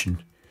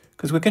duration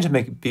because we're going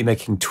to be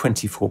making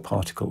 24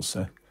 particles.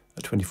 So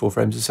at 24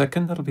 frames a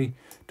second, that'll be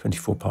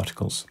 24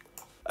 particles.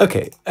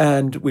 Okay,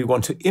 and we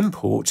want to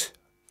import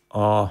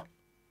our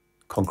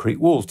concrete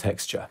wall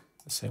texture,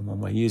 the same one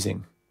we're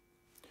using.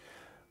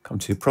 Come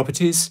to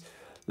Properties.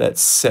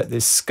 Let's set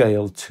this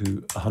scale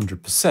to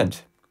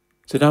 100%.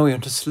 So now we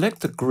want to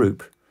select the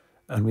group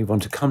and we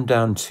want to come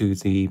down to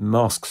the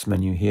Masks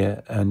menu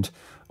here, and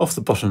off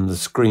the bottom of the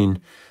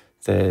screen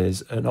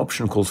there's an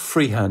option called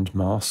Freehand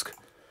Mask,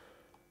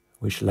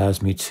 which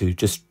allows me to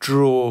just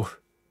draw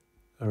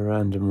a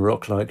random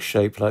rock-like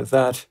shape like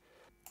that.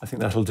 I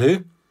think that'll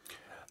do.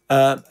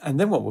 And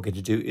then what we're going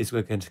to do is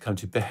we're going to come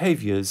to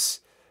Behaviors,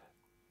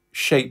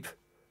 Shape,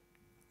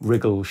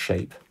 Wriggle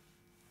Shape.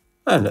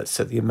 And let's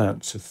set the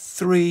amount to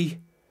 3.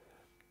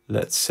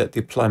 Let's set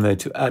the apply mode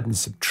to add and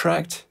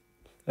subtract.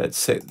 Let's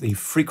set the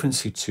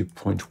frequency to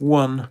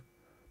 0.1.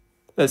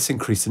 Let's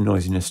increase the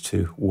noisiness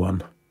to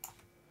 1.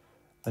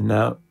 And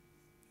now,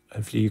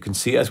 hopefully you can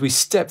see, as we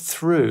step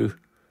through,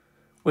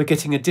 we're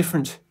getting a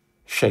different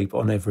shape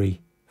on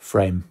every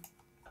frame.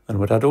 And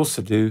what I'd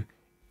also do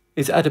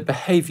is add a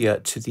behavior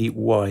to the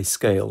Y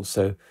scale.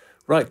 So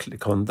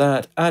right-click on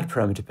that, add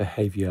parameter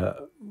behavior,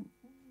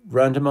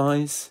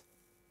 randomize.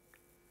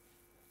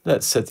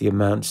 Let's set the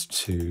amount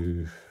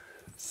to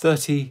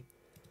 30.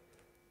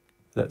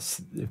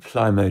 Let's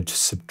apply mode to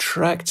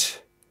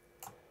subtract.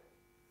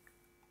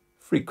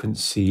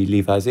 Frequency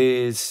leave as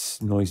is,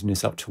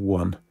 noisiness up to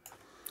 1.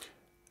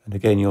 And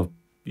again, you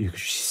can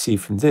see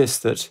from this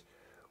that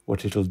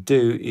what it'll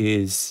do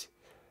is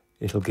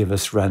it'll give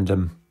us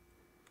random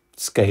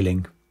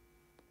scaling.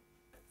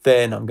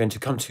 Then I'm going to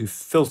come to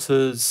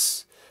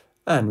Filters,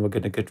 and we're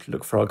going to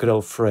look for our good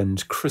old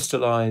friend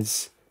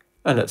Crystallize,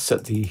 and let's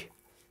set the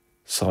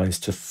size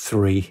to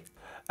 3.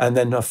 And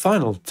then our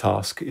final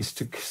task is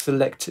to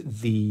select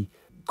the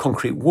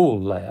concrete wall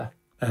layer,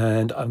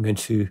 and I'm going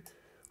to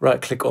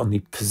right-click on the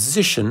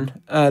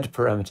position, add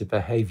parameter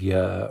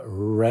behavior,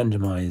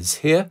 randomize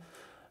here.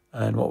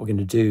 And what we're going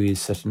to do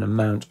is set an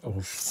amount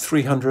of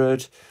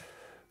 300,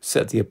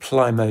 set the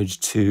apply mode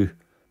to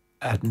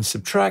add and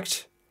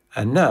subtract.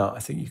 And now I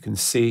think you can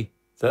see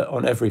that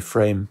on every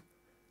frame,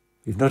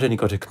 we've not only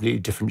got a completely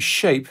different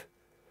shape,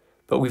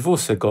 but we've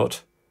also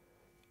got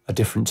a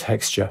different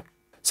texture.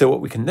 So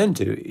what we can then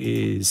do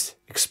is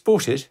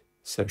export it.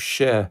 So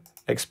share,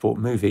 export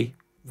movie.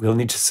 We'll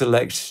need to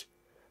select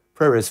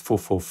ProRes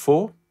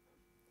 444.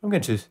 I'm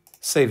going to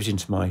save it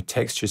into my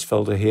textures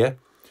folder here,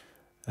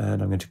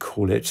 and I'm going to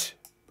call it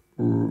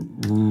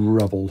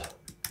Rubble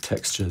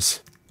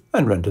Textures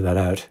and render that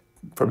out.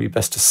 Probably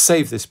best to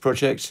save this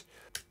project,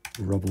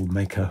 Rubble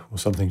Maker or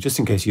something, just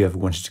in case you ever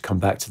wanted to come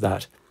back to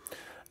that.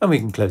 And we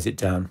can close it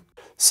down.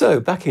 So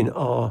back in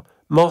our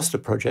master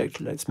project,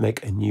 let's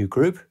make a new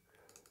group,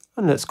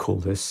 and let's call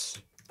this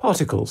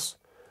Particles.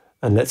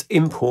 And let's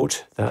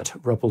import that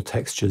Rubble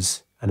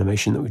Textures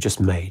animation that we just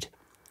made.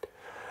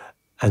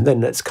 And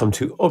then let's come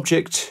to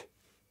Object,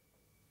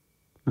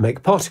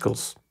 Make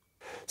Particles.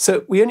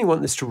 So we only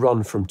want this to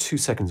run from 2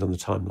 seconds on the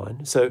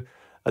timeline. So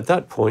at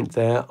that point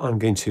there, I'm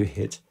going to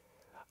hit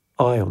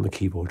I on the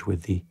keyboard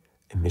with the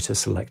emitter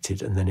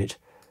selected, and then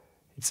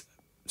it's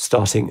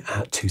starting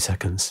at 2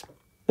 seconds.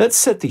 Let's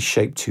set the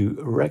shape to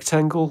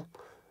rectangle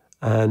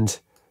and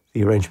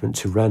the arrangement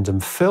to random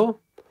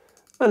fill,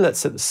 and let's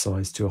set the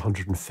size to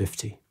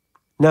 150.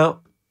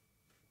 Now,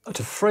 at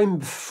a frame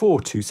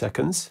before 2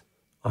 seconds,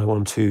 I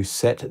want to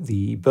set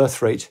the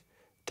birth rate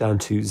down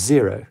to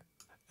 0.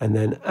 And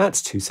then at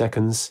 2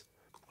 seconds,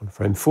 1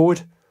 frame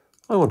forward,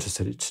 I want to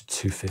set it to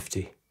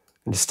 250.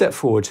 And to step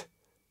forward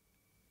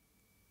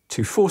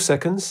to 4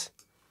 seconds,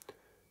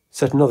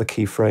 set another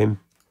keyframe,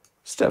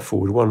 step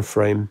forward 1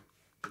 frame,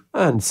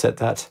 and set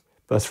that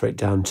birth rate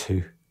down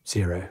to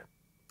 0.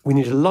 We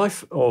need a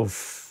life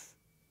of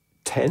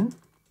 10.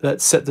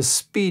 Let's set the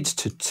speed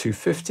to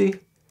 250,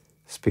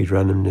 speed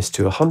randomness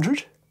to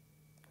 100.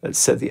 Let's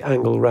set the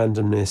angle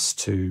randomness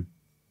to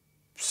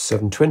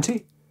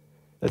 720.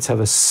 Let's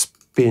have a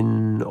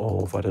spin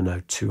of, I don't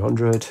know,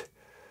 200,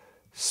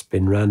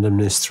 spin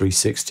randomness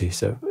 360.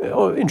 So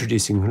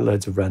introducing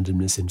loads of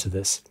randomness into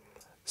this.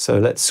 So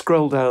let's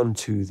scroll down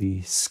to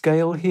the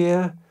scale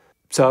here.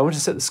 So I want to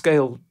set the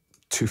scale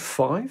to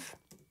 5.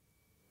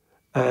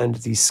 And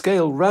the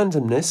scale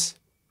randomness,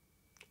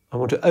 I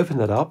want to open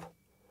that up.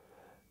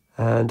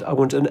 And I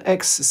want an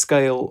X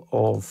scale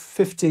of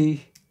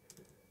 50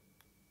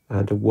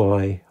 and a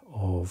Y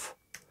of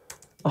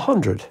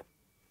 100.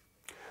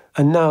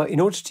 And now, in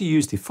order to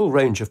use the full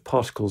range of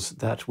particles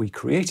that we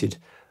created,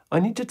 I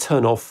need to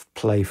turn off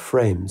play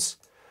frames.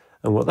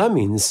 And what that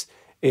means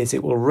is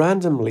it will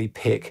randomly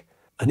pick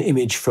an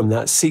image from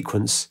that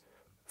sequence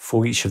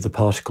for each of the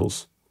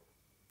particles.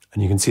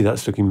 And you can see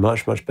that's looking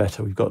much, much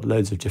better. We've got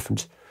loads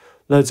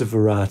of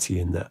variety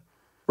in there.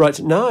 Right,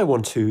 now I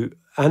want to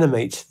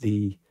animate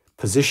the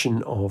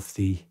position of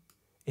the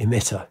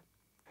emitter.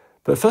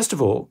 But first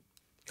of all,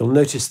 you'll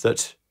notice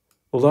that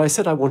although I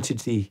said I wanted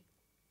the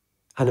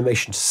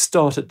animation to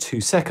start at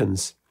 2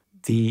 seconds,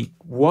 the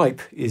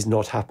wipe is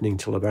not happening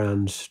till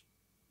around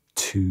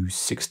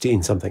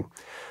 2:16 something.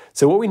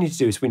 So what we need to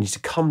do is we need to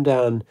come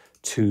down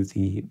to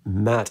the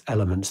matte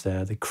element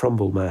there, the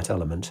crumble matte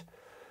element,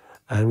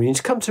 and we need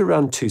to come to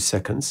around 2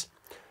 seconds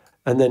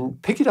and then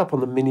pick it up on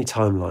the mini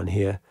timeline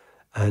here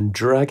and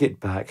drag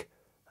it back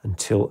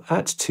until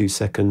at 2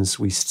 seconds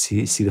we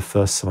see the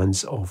first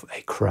signs of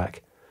a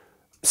crack.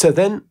 So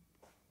then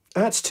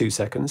at 2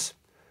 seconds,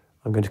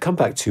 I'm going to come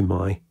back to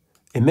my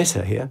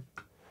emitter here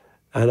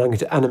and I'm going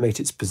to animate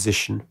its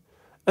position.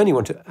 I only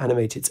want to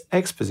animate its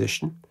X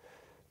position,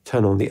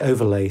 turn on the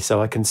overlay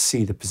so I can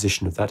see the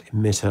position of that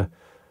emitter,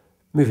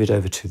 move it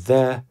over to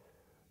there.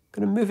 I'm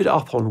going to move it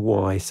up on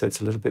Y so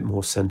it's a little bit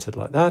more centered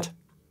like that.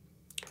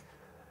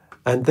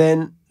 And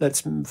then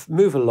let's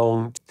move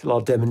along till our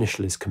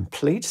demolition is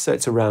complete. So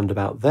it's around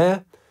about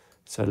there.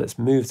 So let's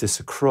move this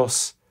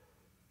across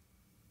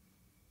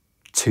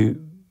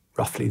to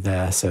roughly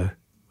there. So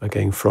we're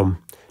going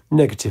from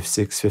negative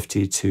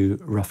 650 to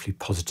roughly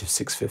positive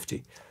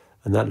 650.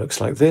 And that looks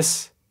like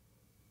this.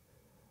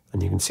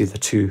 And you can see the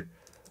two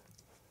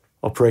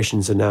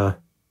operations are now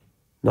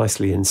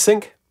nicely in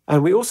sync.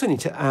 And we also need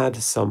to add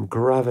some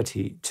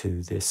gravity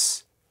to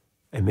this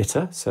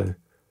emitter. So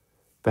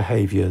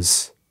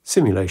behaviors,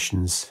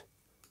 simulations,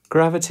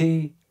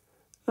 gravity,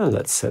 and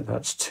let's set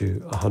that to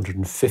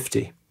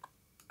 150.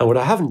 And what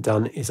I haven't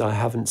done is I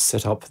haven't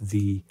set up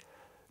the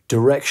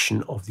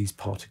direction of these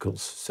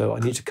particles. So I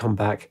need to come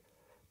back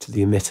to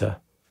the emitter.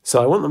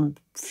 So I want them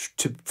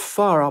to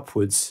fire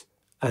upwards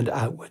and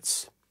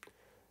outwards.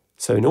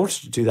 So in order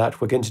to do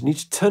that, we're going to need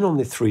to turn on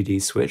the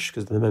 3D switch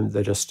because at the moment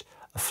they're just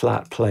a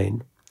flat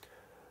plane.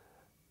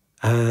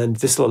 And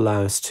this will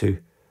allow us to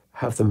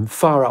have them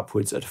fire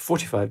upwards at a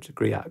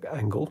 45-degree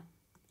angle.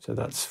 So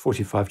that's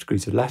 45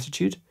 degrees of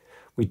latitude.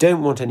 We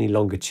don't want any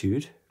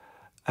longitude.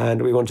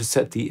 And we want to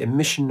set the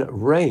emission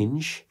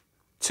range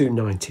to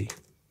 90.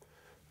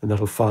 And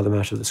that'll fire them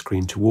out of the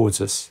screen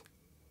towards us.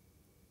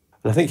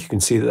 And I think you can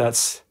see that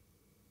that's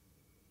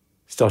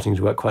starting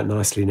to work quite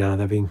nicely now.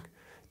 They're being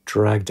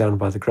dragged down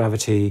by the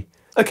gravity.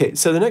 Okay,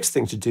 so the next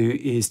thing to do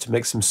is to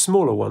make some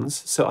smaller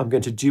ones. So I'm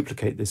going to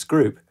duplicate this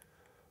group.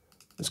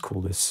 Let's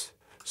call this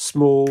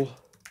small.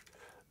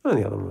 And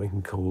the other one we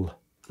can call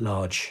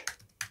large.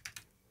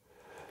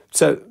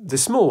 So the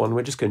small one,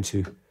 we're just going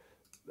to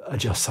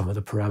adjust some of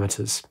the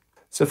parameters.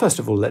 So first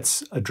of all,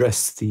 let's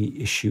address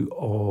the issue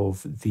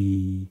of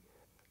the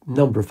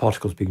number of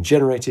particles being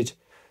generated.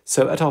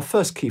 So at our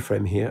first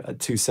keyframe here, at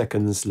 2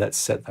 seconds, let's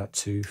set that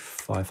to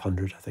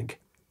 500, I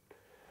think.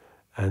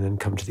 And then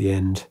come to the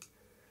end,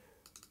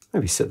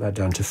 maybe set that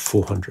down to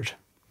 400.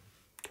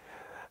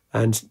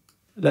 And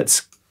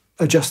let's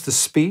adjust the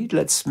speed.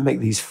 Let's make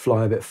these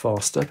fly a bit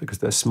faster because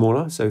they're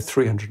smaller. So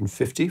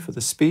 350 for the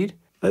speed.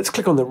 Let's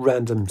click on the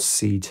random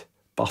seed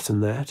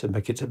button there to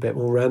make it a bit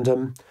more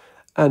random.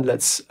 And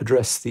let's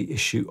address the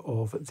issue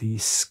of the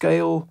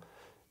scale.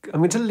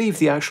 I'm going to leave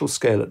the actual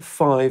scale at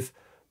 5,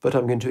 but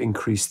I'm going to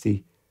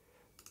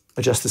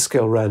adjust the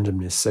scale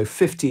randomness. So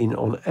 15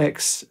 on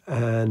X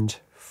and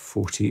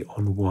 40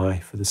 on Y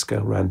for the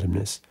scale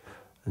randomness.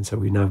 And so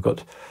we now have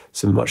got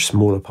some much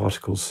smaller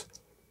particles.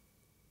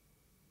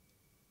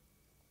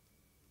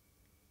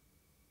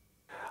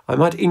 I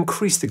might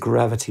increase the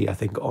gravity, I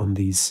think, on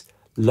these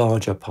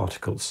larger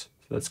particles.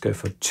 So let's go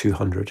for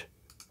 200.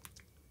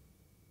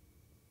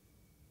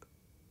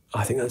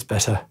 I think that's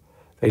better.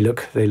 They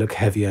look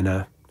heavier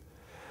now.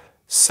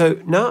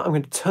 So now I'm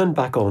going to turn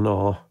back on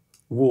our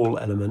wall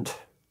element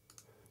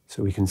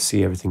so we can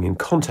see everything in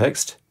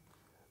context.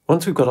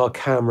 Once we've got our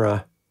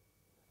camera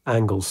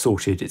angle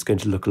sorted, it's going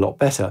to look a lot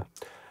better.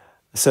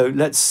 So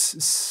let's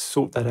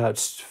sort that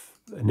out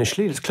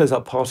initially. Let's close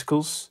up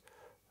particles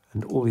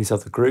and all these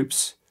other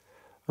groups.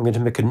 I'm going to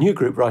make a new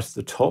group right at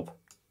the top.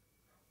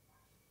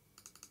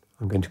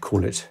 I'm going to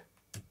call it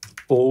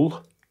all.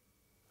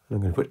 And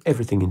I'm going to put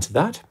everything into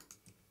that.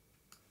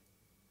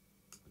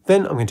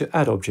 Then I'm going to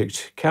add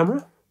object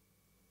camera,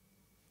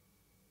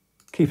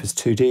 keep as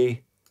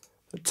 2D,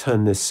 but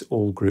turn this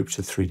all group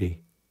to 3D.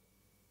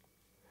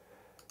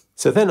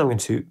 So then I'm going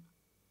to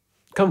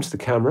come to the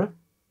camera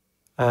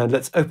and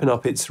let's open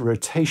up its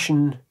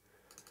rotation.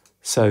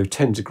 So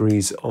 10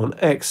 degrees on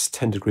X,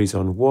 10 degrees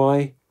on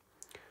Y.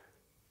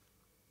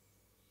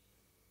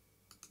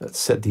 Let's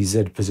set the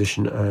Z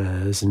position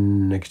as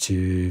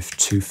negative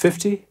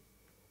 250.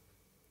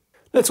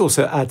 Let's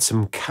also add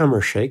some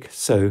camera shake.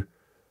 So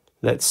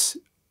let's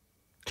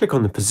click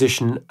on the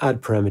position,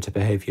 add parameter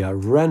behavior,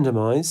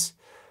 randomize.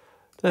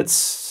 Let's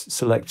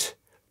select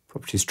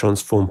properties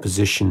transform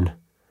position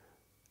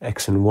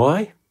X and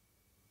Y.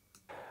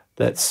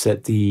 Let's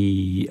set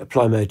the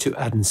apply mode to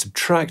add and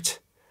subtract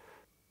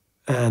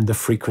and the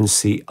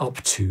frequency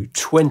up to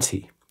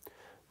 20.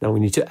 Now we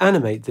need to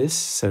animate this,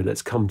 so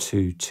let's come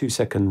to 2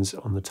 seconds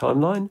on the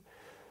timeline,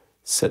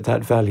 set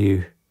that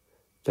value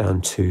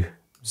down to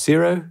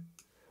 0.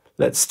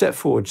 Let's step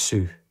forward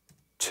to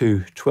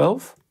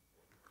 212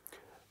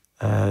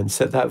 and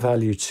set that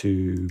value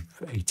to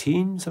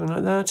 18, something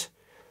like that.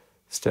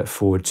 Step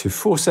forward to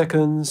 4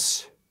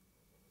 seconds,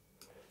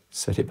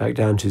 set it back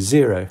down to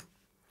 0.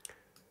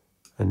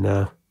 And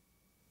now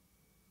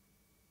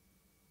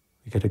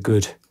we get a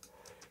good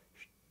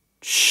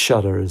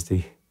shudder as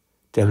the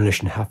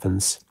demolition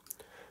happens.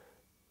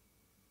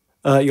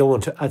 You'll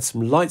want to add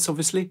some lights,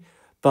 obviously,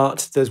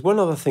 but there's one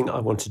other thing I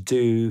want to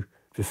do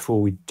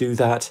before we do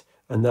that,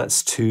 and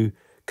that's to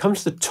come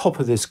to the top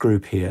of this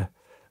group here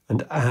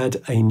and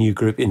add a new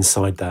group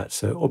inside that.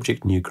 So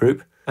object new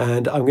group,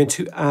 and I'm going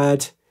to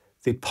add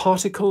the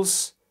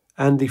particles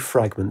and the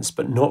fragments,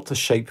 but not the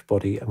shape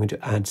body. I'm going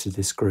to add to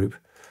this group,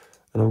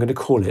 and I'm going to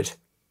call it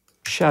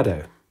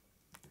shadow.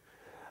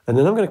 And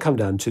then I'm going to come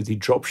down to the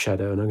drop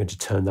shadow and I'm going to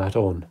turn that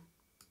on.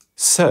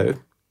 So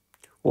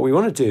what we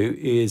want to do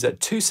is at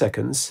 2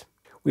 seconds,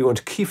 we want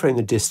to keyframe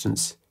the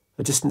distance,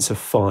 a distance of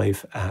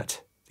 5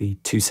 at the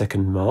 2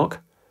 second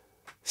mark.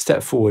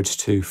 Step forward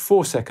to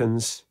 4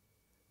 seconds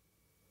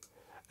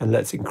and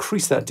let's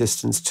increase that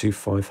distance to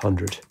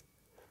 500.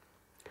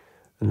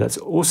 And let's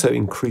also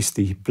increase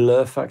the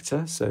blur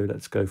factor. So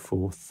let's go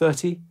for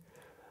 30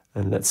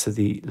 and let's set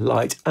the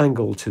light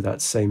angle to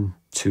that same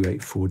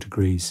 284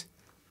 degrees.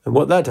 And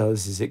what that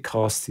does is it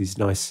casts these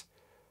nice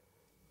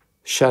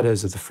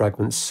shadows of the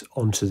fragments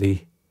onto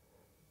the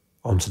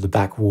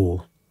back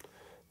wall.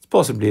 It's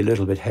possibly a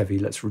little bit heavy.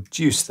 Let's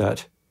reduce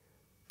that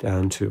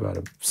down to about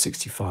a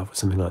 65 or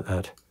something like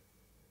that.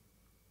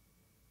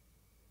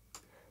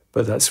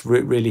 But that's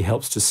really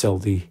helps to sell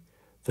the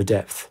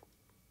depth.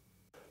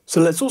 So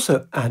let's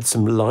also add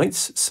some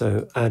lights.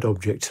 So add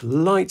object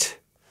light.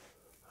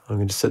 I'm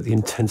going to set the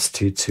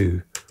intensity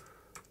to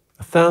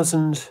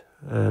 1000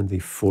 and the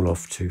fall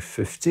off to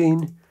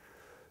 15.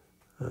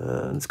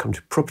 Let's come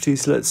to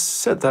properties. Let's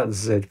set that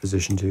Z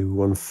position to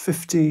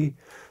 150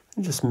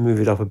 and just move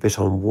it up a bit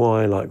on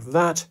Y like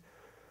that.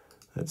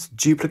 Let's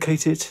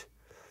duplicate it.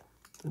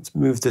 Let's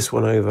move this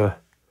one over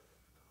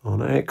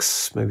on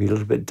X, maybe a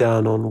little bit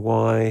down on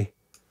Y.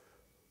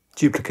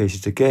 Duplicate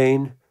it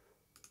again.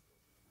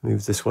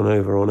 Move this one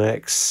over on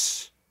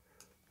X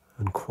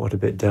and quite a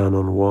bit down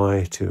on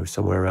Y to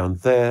somewhere around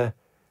there.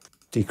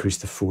 Decrease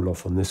the fall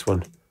off on this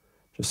one,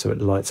 just so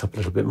it lights up a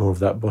little bit more of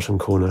that bottom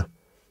corner.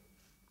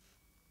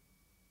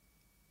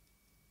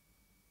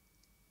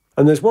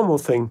 And there's one more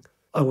thing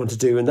I want to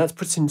do, and that's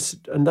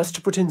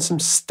to put in some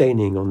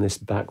staining on this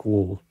back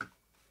wall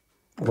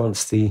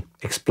once the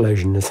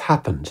explosion has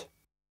happened.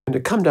 I'm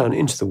going to come down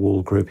into the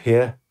wall group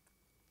here,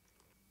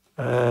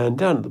 and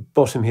down at the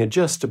bottom here,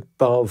 just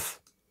above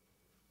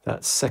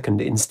that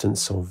second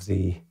instance of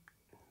the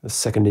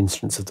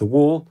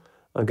wall,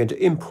 I'm going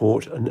to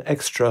import an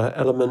extra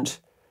element,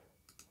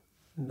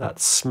 that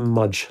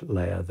smudge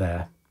layer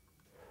there.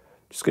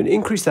 Just going to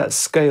increase that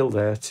scale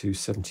there to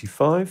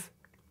 75.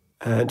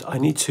 And I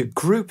need to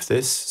group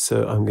this,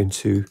 so I'm going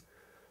to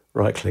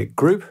right-click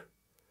Group,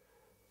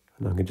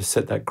 and I'm going to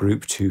set that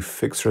group to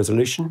Fixed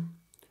Resolution.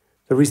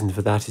 The reason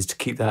for that is to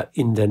keep that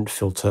indent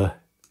filter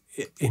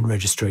in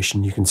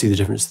registration. You can see the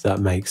difference that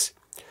makes.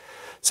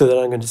 So then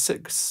I'm going to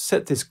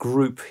set this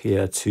group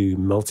here to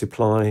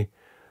Multiply,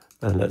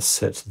 and let's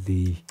set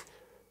the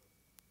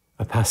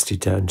opacity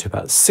down to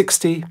about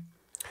 60.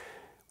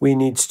 We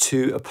need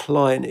to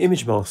apply an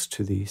image mask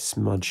to the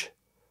smudge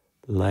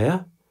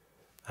layer.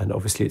 And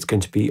obviously it's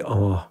going to be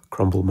our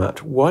crumble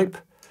matte wipe.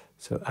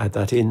 So add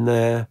that in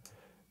there,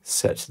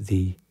 set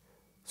the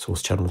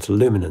source channel to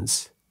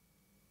luminance.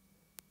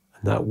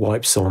 And that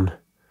wipes on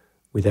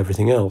with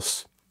everything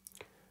else.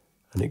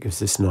 And it gives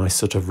this nice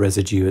sort of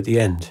residue at the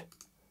end,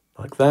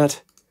 like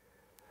that.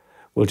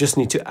 We'll just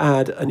need to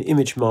add an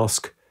image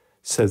mask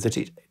so that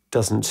it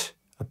doesn't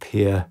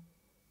appear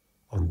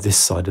on this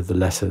side of the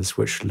letters,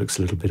 which looks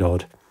a little bit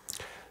odd.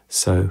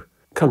 So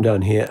come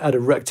down here, add a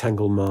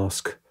rectangle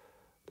mask,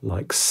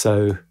 like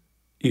so.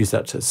 Use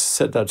that to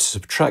set that to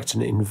subtract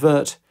and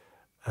invert,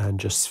 and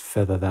just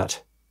feather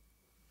that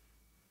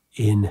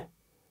in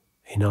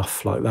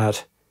enough like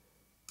that.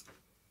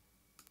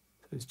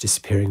 It's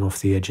disappearing off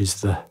the edges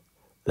of the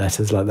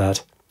letters like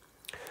that.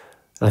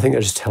 And I think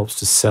that just helps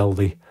to sell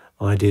the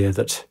idea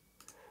that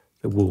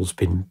the wall's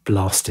been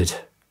blasted.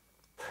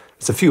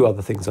 There's a few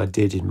other things I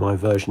did in my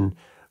version,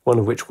 one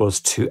of which was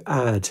to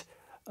add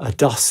a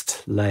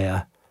dust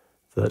layer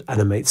that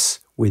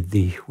animates with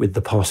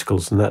the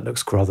particles, and that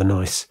looks rather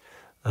nice.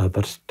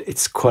 But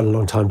it's quite a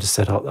long time to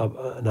set up,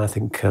 and I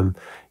think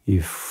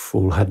you've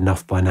all had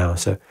enough by now,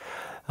 so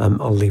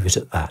I'll leave it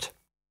at that.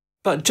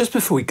 But just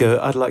before we go,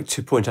 I'd like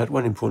to point out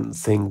one important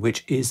thing,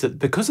 which is that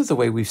because of the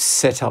way we've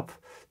set up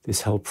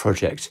this whole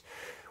project,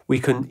 we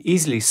can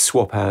easily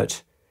swap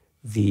out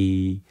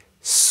the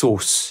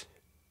source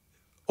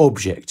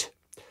object.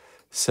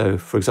 So,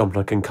 for example,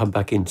 I can come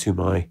back into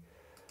my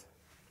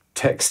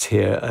text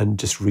here and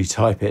just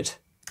retype it,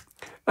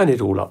 and it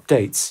all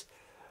updates.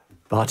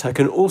 But I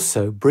can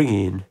also bring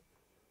in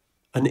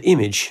an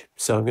image.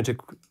 So I'm going to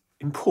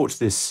import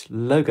this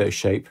logo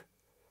shape,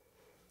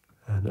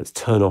 and let's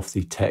turn off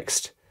the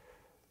text.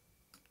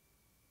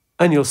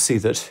 And you'll see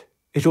that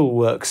it all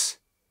works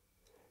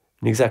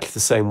in exactly the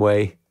same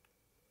way.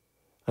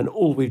 And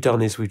all we've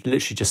done is we've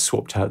literally just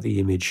swapped out the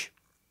image.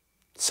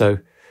 So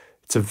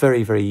it's a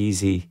very, very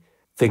easy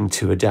thing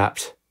to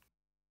adapt.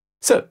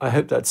 So I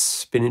hope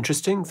that's been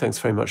interesting. Thanks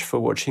very much for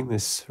watching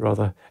this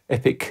rather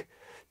epic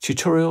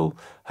tutorial.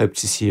 Hope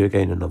to see you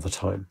again another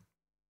time.